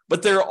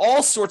 But there are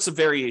all sorts of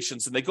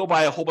variations, and they go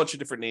by a whole bunch of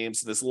different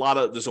names. There's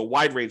a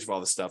wide range of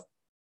all this stuff.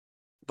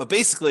 But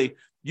basically,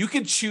 you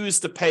can choose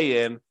to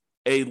pay in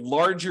a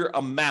larger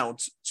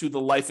amount to the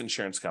life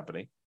insurance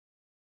company,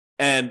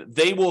 and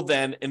they will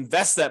then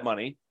invest that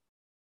money,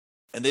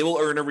 and they will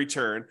earn a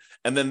return,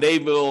 and then they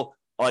will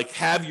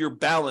have your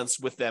balance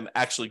with them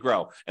actually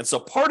grow. And so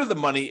part of the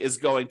money is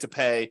going to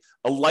pay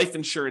a life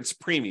insurance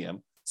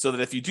premium, so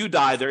that if you do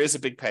die, there is a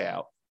big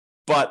payout.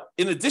 But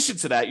in addition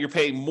to that, you're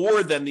paying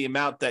more than the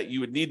amount that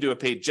you would need to have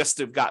paid just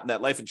to have gotten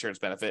that life insurance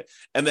benefit.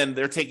 And then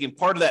they're taking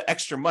part of that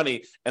extra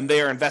money and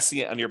they are investing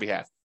it on your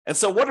behalf. And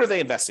so what are they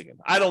investing in?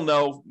 I don't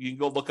know. You can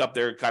go look up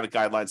their kind of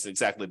guidelines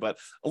exactly. But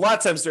a lot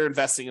of times they're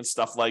investing in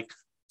stuff like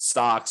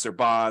stocks or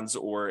bonds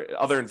or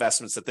other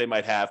investments that they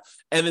might have.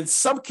 And in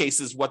some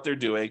cases, what they're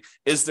doing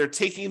is they're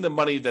taking the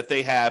money that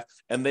they have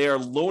and they are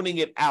loaning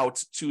it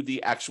out to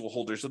the actual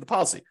holders of the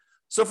policy.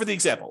 So for the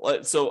example,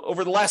 so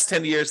over the last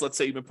 10 years, let's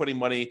say you've been putting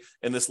money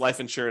in this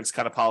life insurance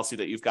kind of policy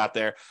that you've got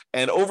there.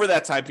 And over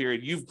that time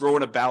period, you've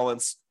grown a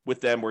balance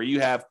with them where you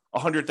have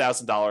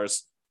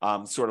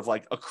 $100,000 sort of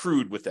like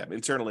accrued with them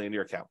internally in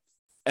your account.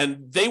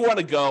 And they want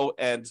to go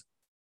and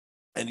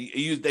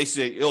they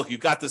say, look, you've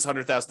got this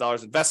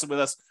 $100,000 invested with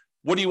us.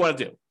 What do you want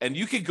to do? And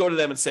you could go to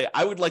them and say,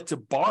 I would like to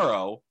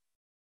borrow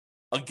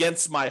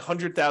against my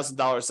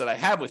 $100,000 that I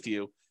have with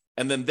you.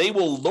 And then they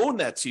will loan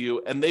that to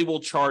you and they will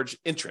charge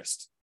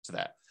interest to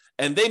that.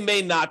 And they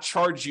may not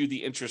charge you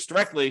the interest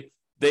directly.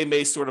 They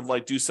may sort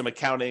of do some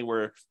accounting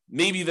where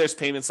maybe there's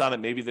payments on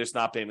it, maybe there's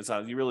not payments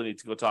on it. You really need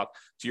to go talk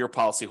to your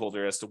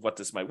policyholder as to what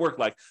this might work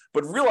like.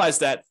 But realize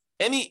that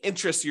any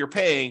interest you're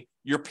paying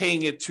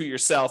it to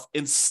yourself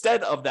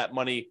instead of that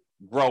money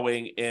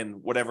growing in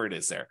whatever it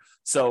is there.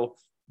 So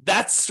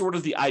that's sort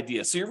of the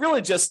idea. So you're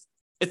really just,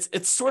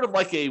 it's sort of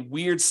like a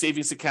weird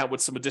savings account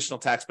with some additional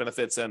tax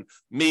benefits and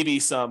maybe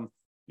some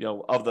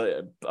of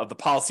the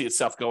policy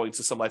itself going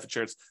to some life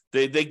insurance.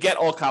 They get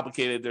all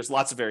complicated. There's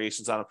lots of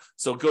variations on them.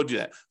 So go do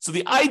that. So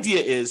the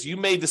idea is you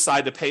may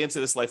decide to pay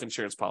into this life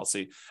insurance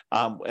policy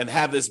and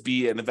have this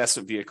be an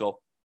investment vehicle.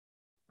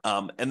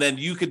 And then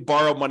you could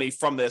borrow money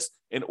from this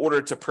in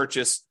order to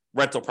purchase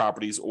rental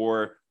properties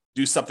or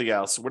do something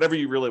else, whatever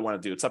you really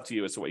want to do. It's up to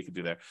you as to what you can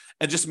do there.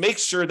 And just make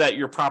sure that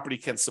your property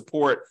can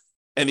support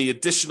any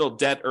additional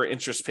debt or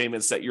interest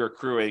payments that you're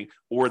accruing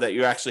or that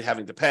you're actually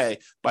having to pay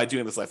by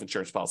doing this life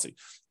insurance policy.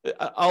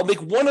 I'll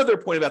make one other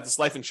point about this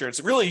life insurance.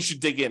 Really, you should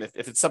dig in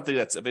if it's something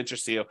that's of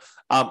interest to you.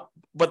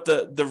 But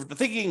the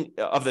thinking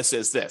of this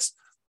is this.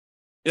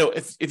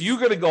 If you're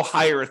going to go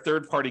hire a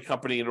third-party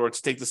company in order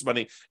to take this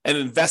money and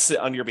invest it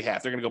on your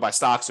behalf, they're going to go buy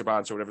stocks or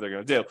bonds or whatever they're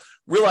going to do.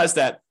 Realize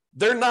that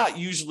they're not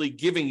usually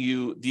giving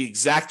you the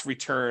exact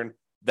return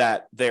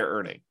that they're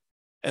earning.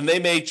 And they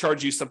may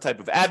charge you some type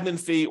of admin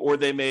fee, or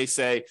they may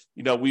say,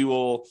 we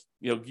will,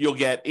 you'll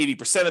get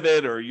 80% of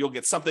it, or you'll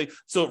get something.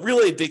 So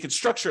really, they can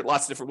structure it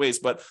lots of different ways,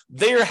 but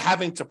they're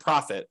having to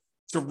profit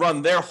to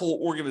run their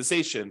whole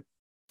organization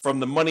from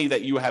the money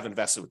that you have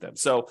invested with them.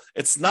 So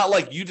it's not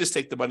like you just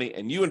take the money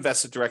and you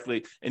invest it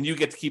directly and you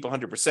get to keep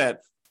 100%.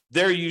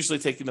 They're usually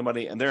taking the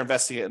money and they're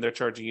investing it and they're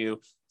charging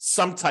you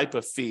some type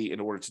of fee in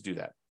order to do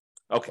that.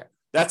 Okay,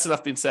 that's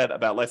enough being said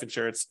about life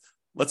insurance.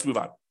 Let's move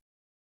on.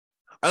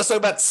 I was talking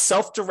about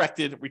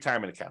self-directed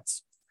retirement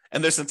accounts.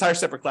 And there's an entire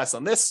separate class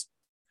on this.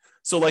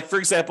 So like, for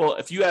example,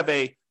 if you have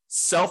a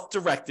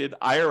self-directed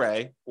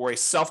IRA or a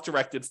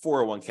self-directed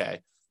 401k,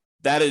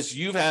 that is,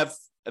 you have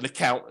an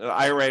account, an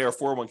IRA or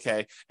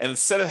 401k, and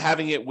instead of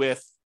having it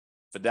with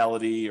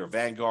Fidelity or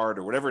Vanguard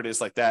or whatever it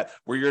is like that,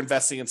 where you're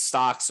investing in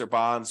stocks or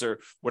bonds or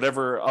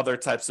whatever other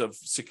types of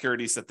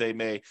securities that they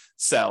may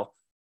sell,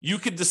 you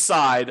could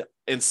decide,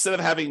 instead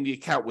of having the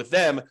account with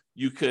them,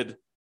 you could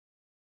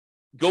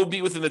go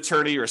meet with an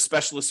attorney or a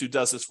specialist who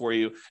does this for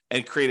you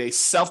and create a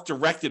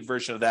self-directed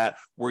version of that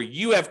where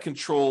you have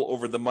control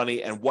over the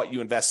money and what you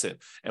invest in.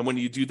 And when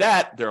you do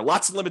that, there are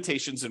lots of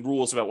limitations and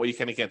rules about what you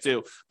can and can't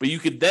do, but you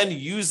could then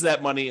use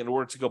that money in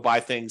order to go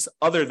buy things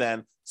other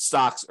than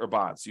stocks or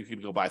bonds. You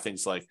could go buy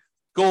things like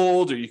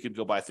gold, or you could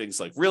go buy things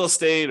like real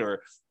estate,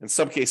 or in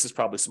some cases,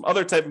 probably some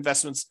other type of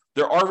investments.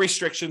 There are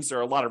restrictions. There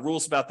are a lot of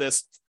rules about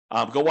this.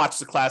 Go watch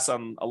the class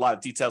on a lot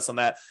of details on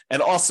that.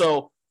 And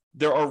also,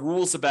 there are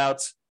rules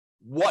about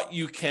what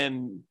you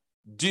can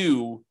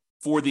do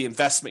for the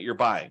investment you're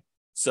buying.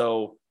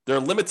 So there are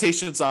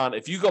limitations on,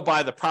 if you go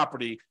buy the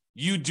property,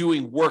 you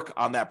doing work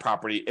on that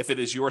property if it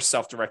is your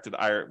self-directed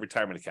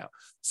retirement account.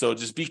 So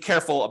just be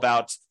careful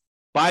about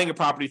buying a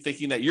property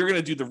thinking that you're going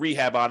to do the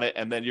rehab on it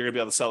and then you're going to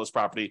be able to sell this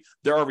property.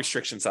 There are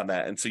restrictions on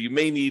that. And so you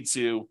may need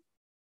to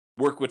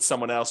work with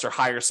someone else or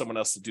hire someone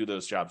else to do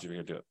those jobs if you're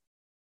going to do it.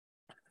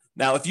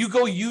 Now, if you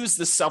go use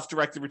the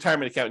self-directed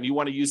retirement account and you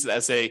want to use it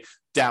as a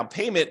down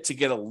payment to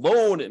get a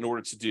loan in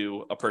order to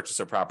do a purchase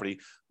of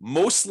property,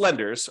 most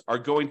lenders are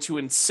going to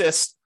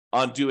insist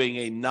on doing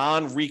a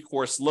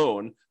non-recourse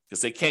loan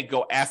because they can't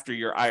go after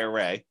your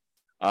IRA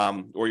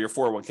or your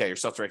 401k, your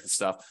self-directed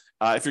stuff,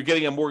 if you're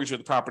getting a mortgage with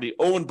the property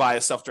owned by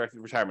a self-directed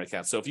retirement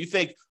account. So if you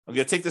think, I'm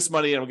going to take this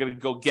money and I'm going to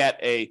go get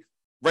a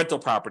rental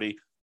property,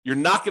 you're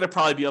not going to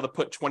probably be able to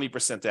put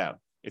 20% down.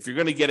 If you're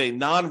going to get a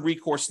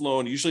non-recourse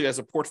loan, usually as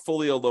a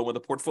portfolio loan with a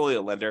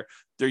portfolio lender,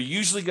 they're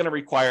usually going to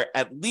require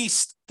at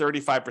least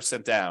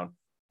 35% down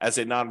as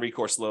a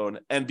non-recourse loan.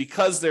 And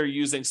because they're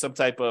using some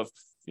type of,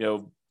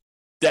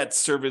 debt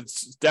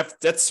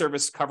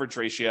service coverage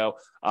ratio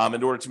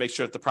in order to make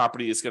sure that the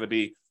property is going to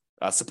be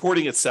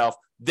supporting itself,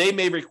 they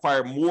may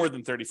require more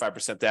than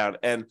 35% down.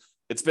 And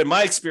it's been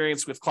my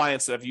experience with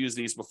clients that have used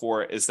these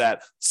before is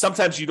that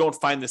sometimes you don't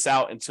find this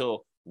out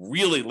until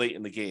really late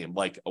in the game,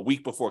 like a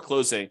week before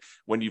closing,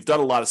 when you've done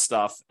a lot of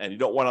stuff and you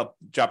don't want to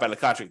jump out of the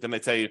contract. Then they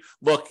tell you,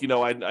 look,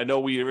 I know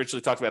we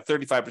originally talked about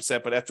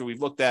 35%, but after we've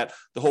looked at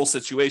the whole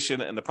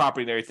situation and the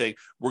property and everything,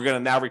 we're going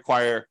to now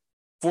require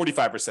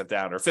 45%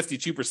 down or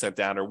 52%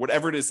 down or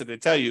whatever it is that they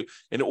tell you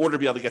in order to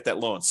be able to get that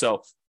loan.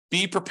 So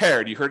be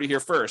prepared. You heard it here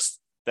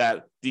first,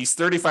 that these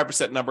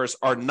 35% numbers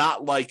are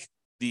not like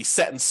the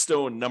set in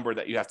stone number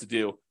that you have to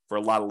do for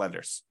a lot of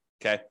lenders.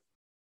 Okay.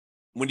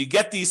 When you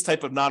get these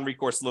type of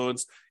non-recourse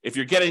loans, if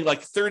you're getting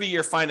like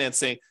 30-year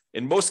financing,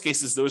 in most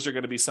cases, those are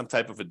going to be some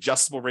type of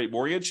adjustable rate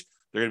mortgage.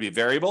 They're going to be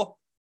variable.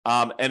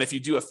 And if you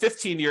do a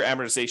 15-year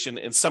amortization,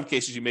 in some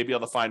cases, you may be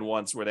able to find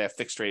ones where they have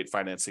fixed rate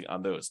financing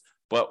on those.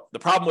 But the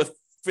problem with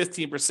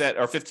 15%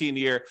 or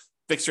 15-year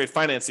fixed rate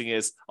financing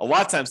is a lot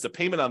of times the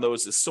payment on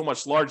those is so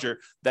much larger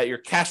that your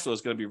cash flow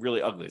is going to be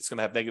really ugly. It's going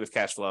to have negative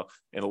cash flow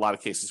in a lot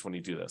of cases when you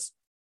do this.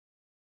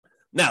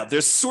 Now,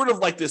 there's sort of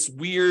like this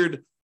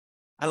weird,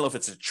 I don't know if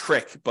it's a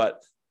trick,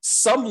 but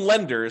some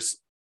lenders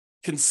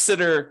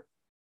consider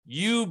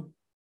you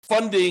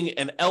funding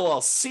an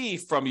LLC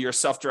from your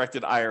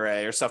self-directed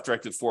IRA or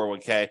self-directed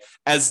 401k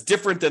as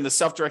different than the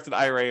self-directed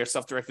IRA or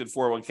self-directed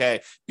 401k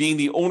being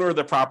the owner of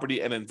the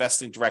property and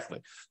investing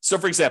directly. So,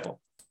 for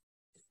example,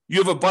 you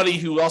have a buddy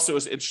who also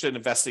is interested in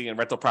investing in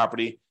rental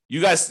property.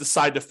 You guys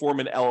decide to form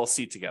an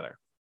LLC together.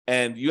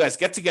 And you guys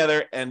get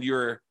together and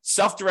your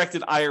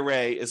self-directed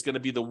IRA is going to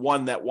be the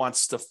one that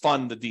wants to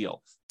fund the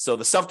deal. So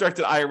the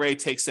self-directed IRA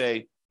takes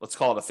let's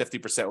call it a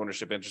 50%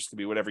 ownership interest, could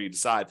be whatever you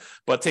decide,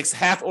 but it takes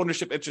half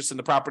ownership interest in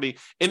the property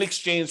in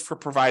exchange for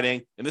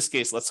providing, in this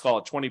case, let's call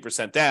it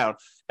 20% down.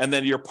 And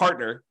then your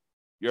partner,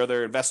 your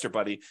other investor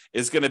buddy,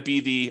 is going to be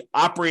the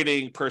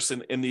operating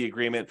person in the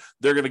agreement.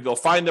 They're going to go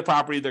find the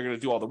property. They're going to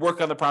do all the work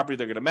on the property.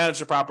 They're going to manage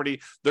the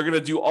property. They're going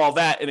to do all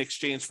that in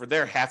exchange for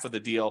their half of the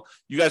deal.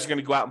 You guys are going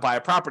to go out and buy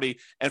a property.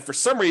 And for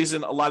some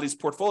reason, a lot of these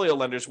portfolio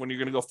lenders, when you're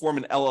going to go form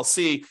an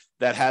LLC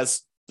that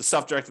has the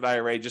self-directed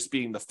IRA just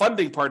being the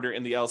funding partner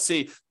in the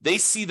LLC, they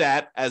see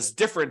that as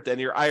different than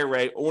your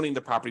IRA owning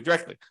the property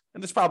directly.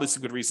 And there's probably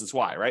some good reasons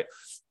why, right?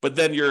 But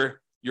then your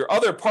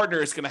other partner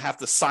is going to have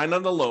to sign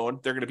on the loan.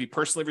 They're going to be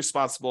personally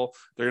responsible.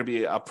 They're going to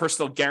be a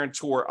personal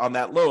guarantor on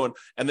that loan.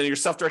 And then your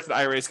self-directed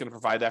IRA is going to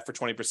provide that for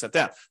 20%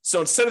 down.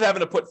 So instead of having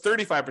to put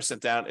 35%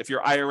 down, if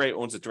your IRA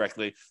owns it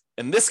directly,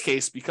 in this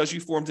case, because you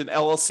formed an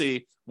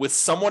LLC with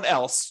someone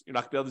else, you're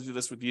not going to be able to do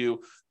this with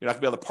you. You're not going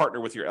to be able to partner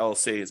with your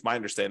LLC, is my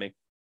understanding.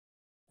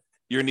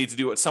 You're going to need to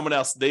do it with someone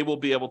else. They will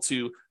be able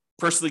to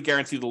personally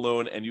guarantee the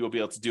loan, and you will be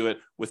able to do it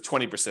with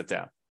 20%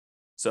 down.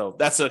 So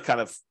that's a kind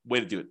of way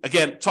to do it.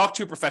 Again, talk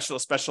to a professional,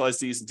 specialize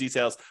these in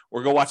details,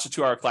 or go watch the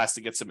 2-hour class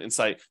to get some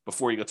insight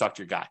before you go talk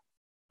to your guy.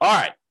 All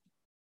right.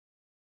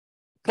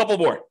 Couple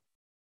more.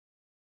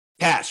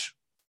 Cash.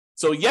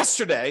 So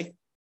yesterday,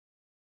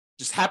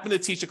 just happened to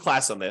teach a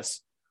class on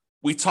this.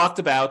 We talked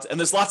about, and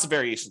there's lots of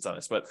variations on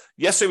this, but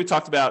yesterday we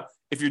talked about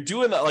if you're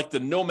doing like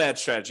the nomad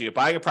strategy of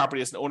buying a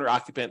property as an owner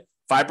occupant,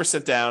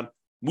 5% down,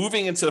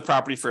 moving into the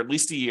property for at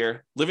least a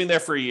year, living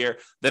there for a year.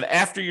 Then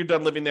after you're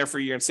done living there for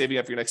a year and saving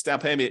up your next down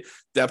payment,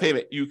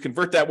 you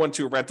convert that one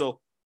to a rental.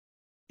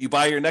 You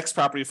buy your next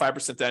property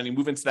 5% down, you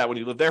move into that one,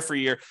 you live there for a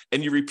year,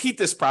 and you repeat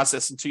this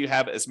process until you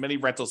have as many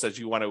rentals as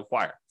you want to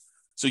acquire.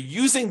 So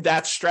using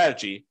that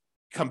strategy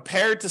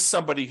compared to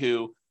somebody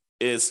who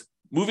is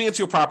moving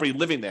into a property,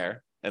 living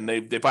there, and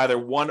they buy their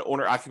one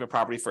owner occupant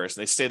property first,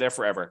 and they stay there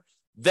forever.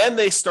 Then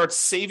they start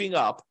saving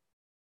up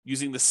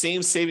using the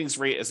same savings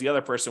rate as the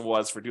other person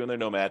was for doing their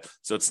nomad.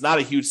 So it's not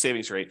a huge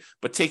savings rate,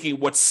 but taking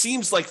what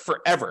seems like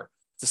forever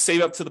to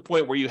save up to the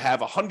point where you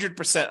have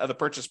 100% of the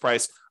purchase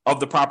price of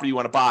the property you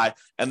want to buy,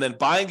 and then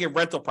buying a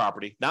rental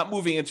property, not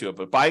moving into it,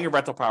 but buying a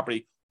rental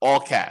property, all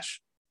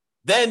cash.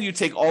 Then you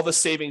take all the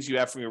savings you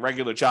have from your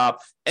regular job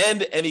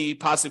and any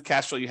positive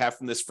cash flow you have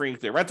from this free and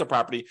clear rental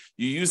property.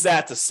 You use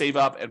that to save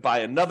up and buy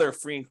another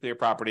free and clear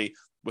property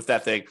with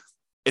that thing.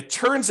 It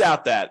turns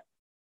out that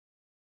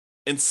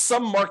in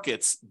some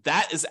markets,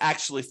 that is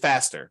actually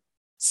faster,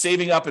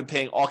 saving up and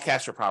paying all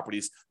cash for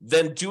properties,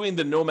 than doing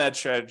the nomad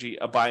strategy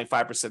of buying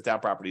 5% down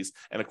properties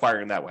and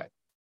acquiring that way.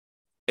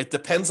 It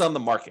depends on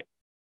the market.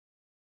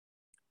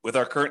 With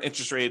our current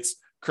interest rates,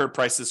 current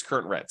prices,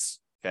 current rents.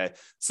 Okay,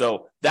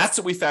 so that's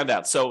what we found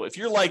out. So if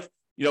you're like,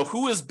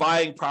 who is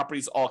buying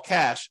properties all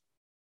cash?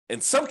 In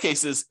some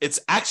cases, it's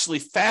actually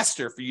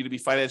faster for you to be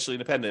financially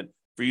independent,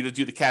 for you to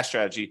do the cash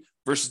strategy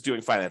versus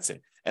doing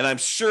financing. And I'm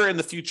sure in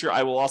the future,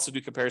 I will also do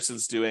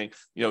comparisons doing,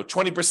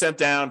 20%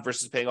 down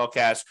versus paying all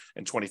cash,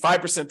 and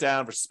 25%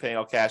 down versus paying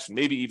all cash, and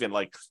maybe even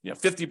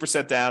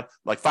 50% down,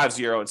 like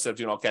 50 instead of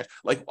doing all cash.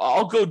 Like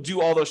I'll go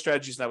do all those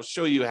strategies and I will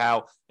show you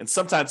how, and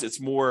sometimes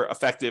it's more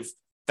effective,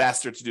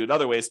 faster to do it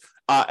other ways.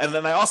 And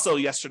then I also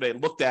yesterday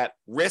looked at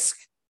risk,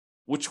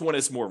 which one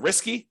is more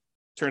risky.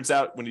 Turns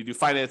out when you do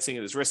financing,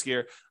 it is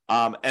riskier.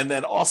 And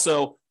then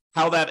also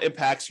how that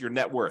impacts your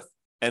net worth.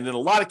 And in a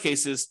lot of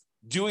cases,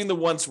 doing the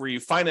ones where you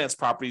finance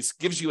properties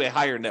gives you a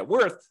higher net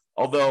worth,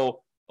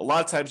 although a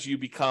lot of times you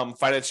become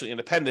financially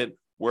independent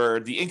where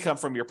the income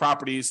from your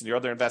properties and your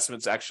other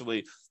investments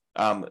actually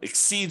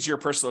exceeds your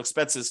personal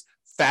expenses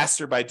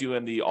faster by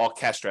doing the all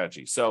cash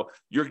strategy. So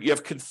you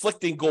have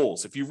conflicting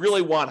goals. If you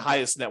really want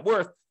highest net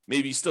worth,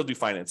 maybe you still do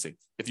financing.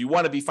 If you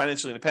want to be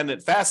financially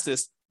independent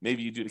fastest,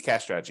 maybe you do the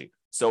cash strategy.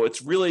 So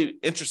it's really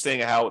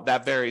interesting how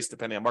that varies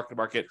depending on market to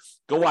market.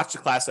 Go watch the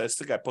class. I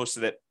think I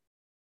posted it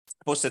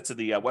to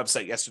the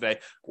website yesterday,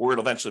 or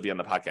it'll eventually be on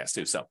the podcast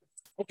too. So,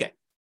 okay.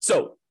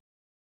 So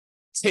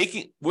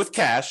taking with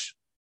cash,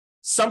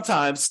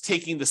 sometimes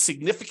taking the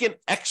significant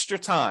extra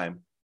time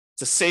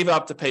to save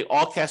up to pay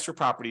all cash for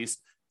properties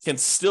can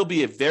still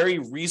be a very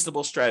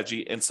reasonable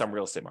strategy in some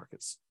real estate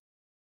markets.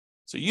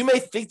 So you may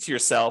think to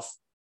yourself,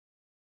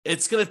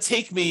 it's going to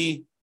take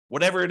me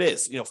whatever it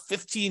is,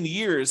 15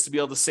 years to be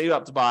able to save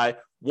up to buy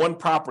one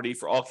property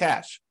for all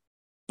cash.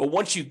 But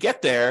once you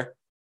get there,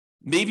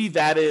 maybe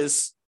that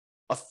is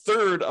a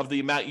third of the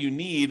amount you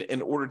need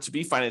in order to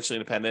be financially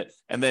independent.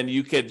 And then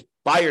you could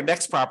buy your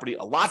next property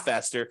a lot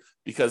faster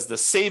because the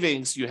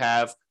savings you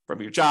have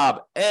from your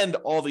job and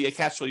all the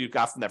cash flow you've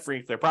got from that free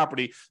and clear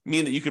property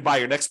mean that you could buy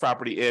your next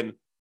property in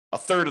a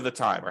third of the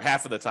time or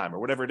half of the time or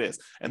whatever it is.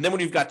 And then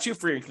when you've got two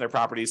free and clear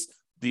properties,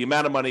 the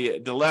amount of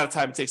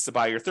time it takes to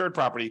buy your third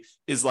property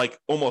is like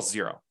almost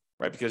zero,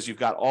 right? Because you've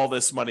got all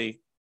this money,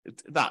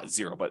 not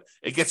zero, but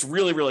it gets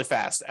really, really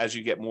fast as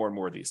you get more and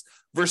more of these.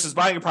 Versus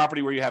buying a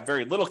property where you have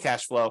very little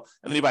cash flow,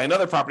 and then you buy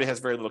another property that has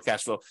very little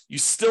cash flow. You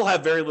still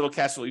have very little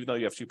cash flow, even though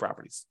you have two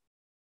properties.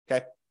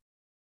 Okay.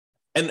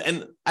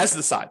 And as an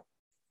aside,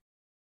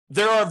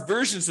 there are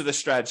versions of this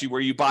strategy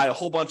where you buy a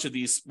whole bunch of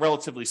these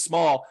relatively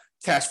small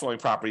cash flowing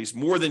properties,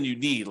 more than you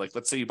need. Like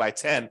let's say you buy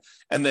 10,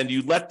 and then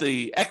you let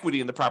the equity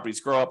in the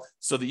properties grow up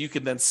so that you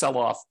can then sell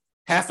off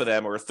half of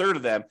them or a third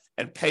of them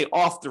and pay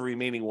off the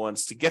remaining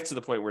ones to get to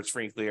the point where it's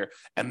free and clear.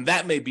 And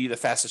that may be the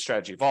fastest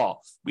strategy of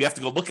all. We have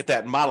to go look at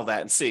that and model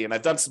that and see. And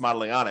I've done some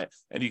modeling on it,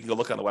 and you can go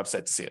look on the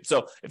website to see it.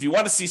 So if you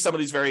want to see some of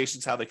these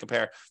variations, how they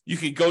compare, you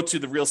can go to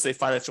the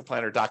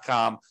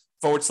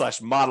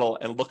realestateFinancialPlanner.com/model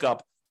and look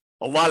up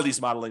a lot of these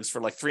modelings for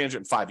like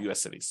 305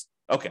 US cities.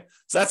 Okay,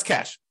 so that's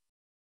cash.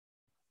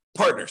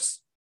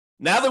 Partners.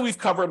 Now that we've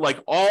covered like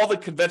all the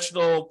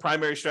conventional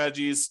primary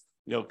strategies,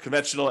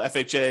 conventional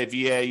FHA,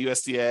 VA,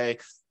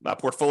 USDA,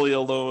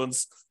 portfolio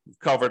loans, we've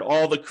covered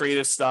all the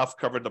creative stuff,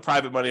 covered the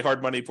private money,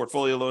 hard money,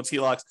 portfolio loans,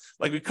 HELOCs,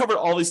 like we've covered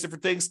all these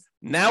different things.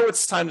 Now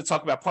it's time to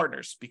talk about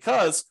partners,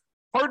 because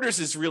partners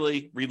is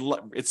really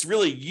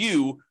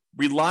you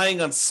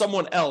relying on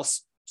someone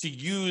else to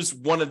use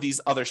one of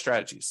these other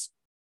strategies,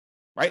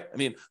 right? I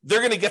mean, they're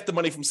going to get the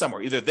money from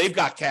somewhere. Either they've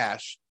got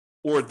cash,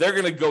 or they're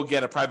going to go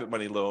get a private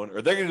money loan,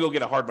 or they're going to go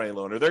get a hard money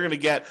loan, or they're going to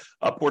get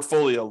a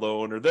portfolio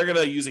loan, or they're going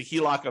to use a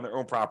HELOC on their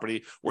own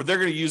property, or they're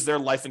going to use their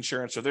life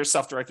insurance or their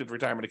self-directed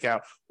retirement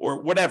account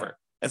or whatever.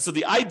 And so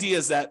the idea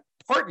is that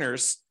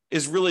partners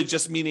is really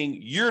just meaning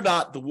you're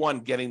not the one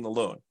getting the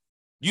loan.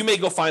 You may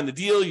go find the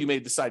deal. You may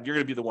decide you're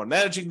going to be the one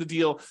managing the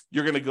deal.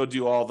 You're going to go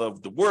do all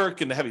the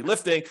work and the heavy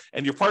lifting,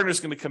 and your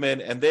partner's going to come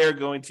in and they're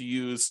going to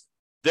use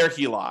their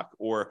HELOC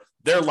or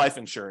their life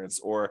insurance,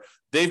 or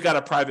they've got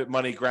a private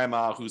money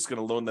grandma who's going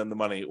to loan them the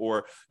money,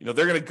 or, they're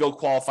going to go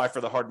qualify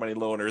for the hard money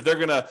loan, or they're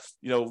going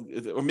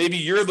to, or maybe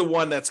you're the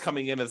one that's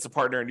coming in as a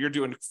partner and you're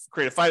doing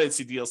creative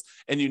financing deals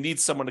and you need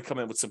someone to come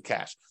in with some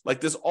cash. Like,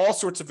 there's all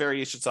sorts of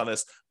variations on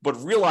this,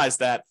 but realize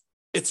that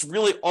it's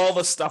really all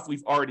the stuff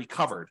we've already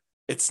covered.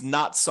 It's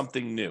not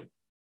something new.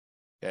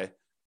 Okay.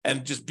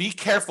 And just be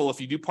careful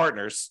if you do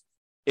partners.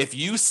 If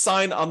you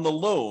sign on the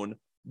loan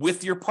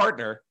with your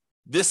partner,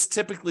 this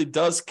typically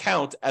does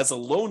count as a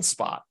loan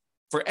spot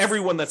for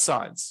everyone that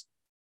signs.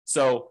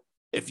 So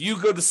if you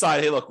go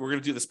decide, hey, look, we're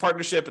going to do this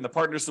partnership, and the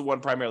partner's the one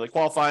primarily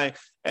qualifying,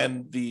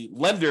 and the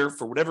lender,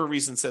 for whatever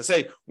reason, says,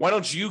 hey, why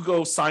don't you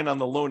go sign on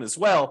the loan as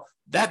well?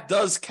 That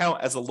does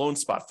count as a loan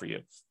spot for you.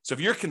 So if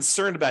you're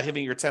concerned about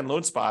hitting your 10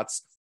 loan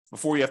spots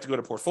before you have to go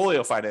to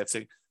portfolio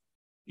financing,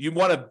 you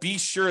want to be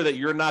sure that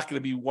you're not going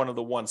to be one of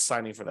the ones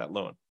signing for that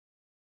loan.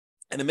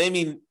 And it may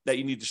mean that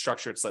you need to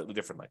structure it slightly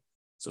differently.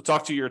 So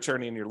talk to your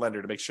attorney and your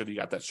lender to make sure that you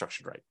got that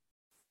structured right.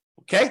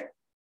 Okay?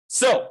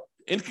 So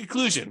in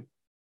conclusion,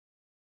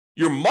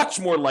 you're much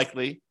more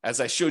likely,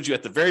 as I showed you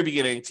at the very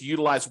beginning, to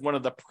utilize one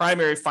of the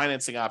primary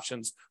financing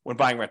options when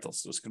buying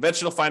rentals. It was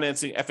conventional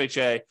financing,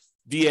 FHA,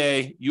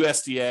 VA,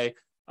 USDA,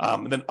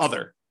 and then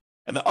other.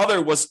 And the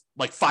other was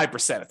like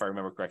 5%, if I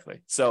remember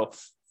correctly. So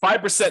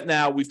 5%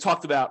 now, we've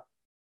talked about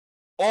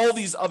all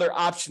these other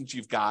options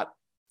you've got,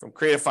 from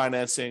creative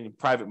financing,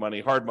 private money,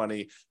 hard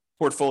money,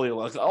 portfolio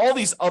loans, all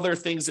these other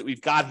things that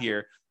we've got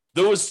here,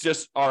 those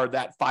just are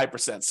that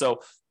 5%.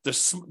 So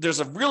there's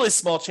a really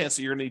small chance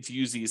that you're going to need to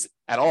use these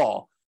at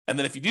all. And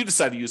then if you do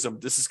decide to use them,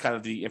 this is kind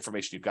of the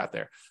information you've got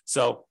there.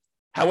 So,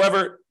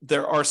 however,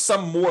 there are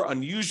some more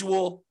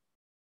unusual,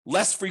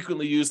 less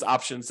frequently used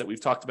options that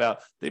we've talked about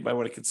that you might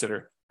want to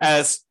consider,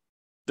 as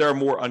there are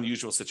more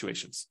unusual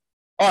situations.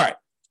 All right,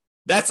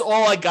 that's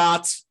all I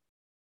got.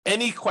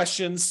 Any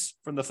questions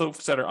from the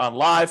folks that are on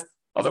live?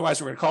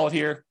 Otherwise, we're going to call it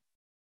here.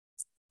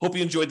 Hope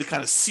you enjoyed the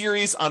kind of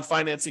series on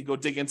financing. Go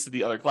dig into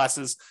the other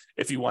classes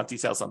if you want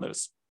details on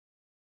those.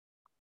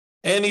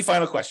 Any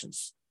final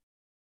questions?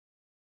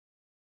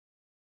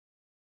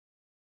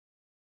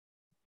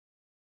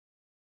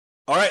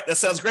 All right, that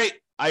sounds great.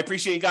 I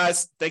appreciate you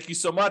guys. Thank you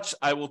so much.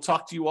 I will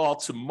talk to you all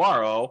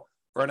tomorrow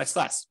for our next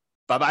class.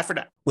 Bye-bye for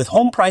now. With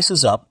home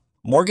prices up,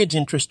 mortgage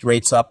interest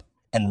rates up,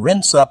 and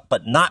rents up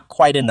but not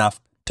quite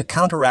enough to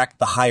counteract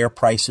the higher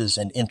prices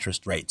and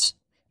interest rates,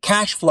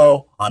 cash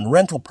flow on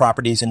rental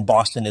properties in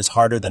Boston is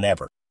harder than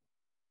ever.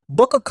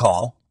 Book a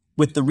call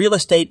with the Real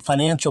Estate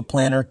Financial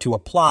Planner to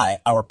apply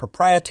our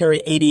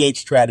proprietary 88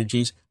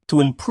 strategies to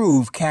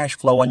improve cash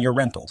flow on your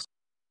rentals.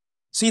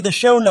 See the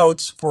show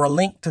notes for a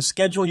link to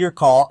schedule your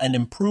call and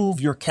improve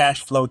your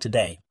cash flow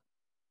today.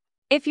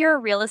 If you're a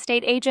real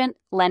estate agent,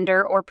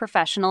 lender, or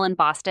professional in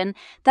Boston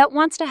that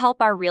wants to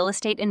help our real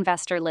estate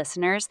investor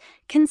listeners,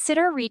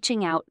 consider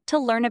reaching out to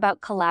learn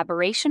about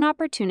collaboration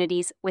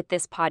opportunities with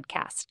this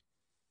podcast.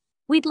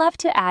 We'd love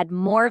to add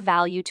more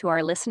value to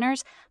our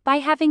listeners by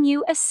having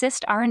you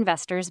assist our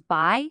investors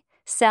buy,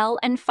 sell,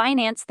 and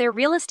finance their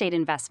real estate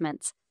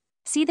investments.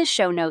 See the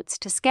show notes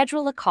to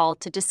schedule a call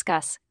to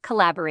discuss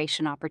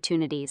collaboration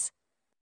opportunities.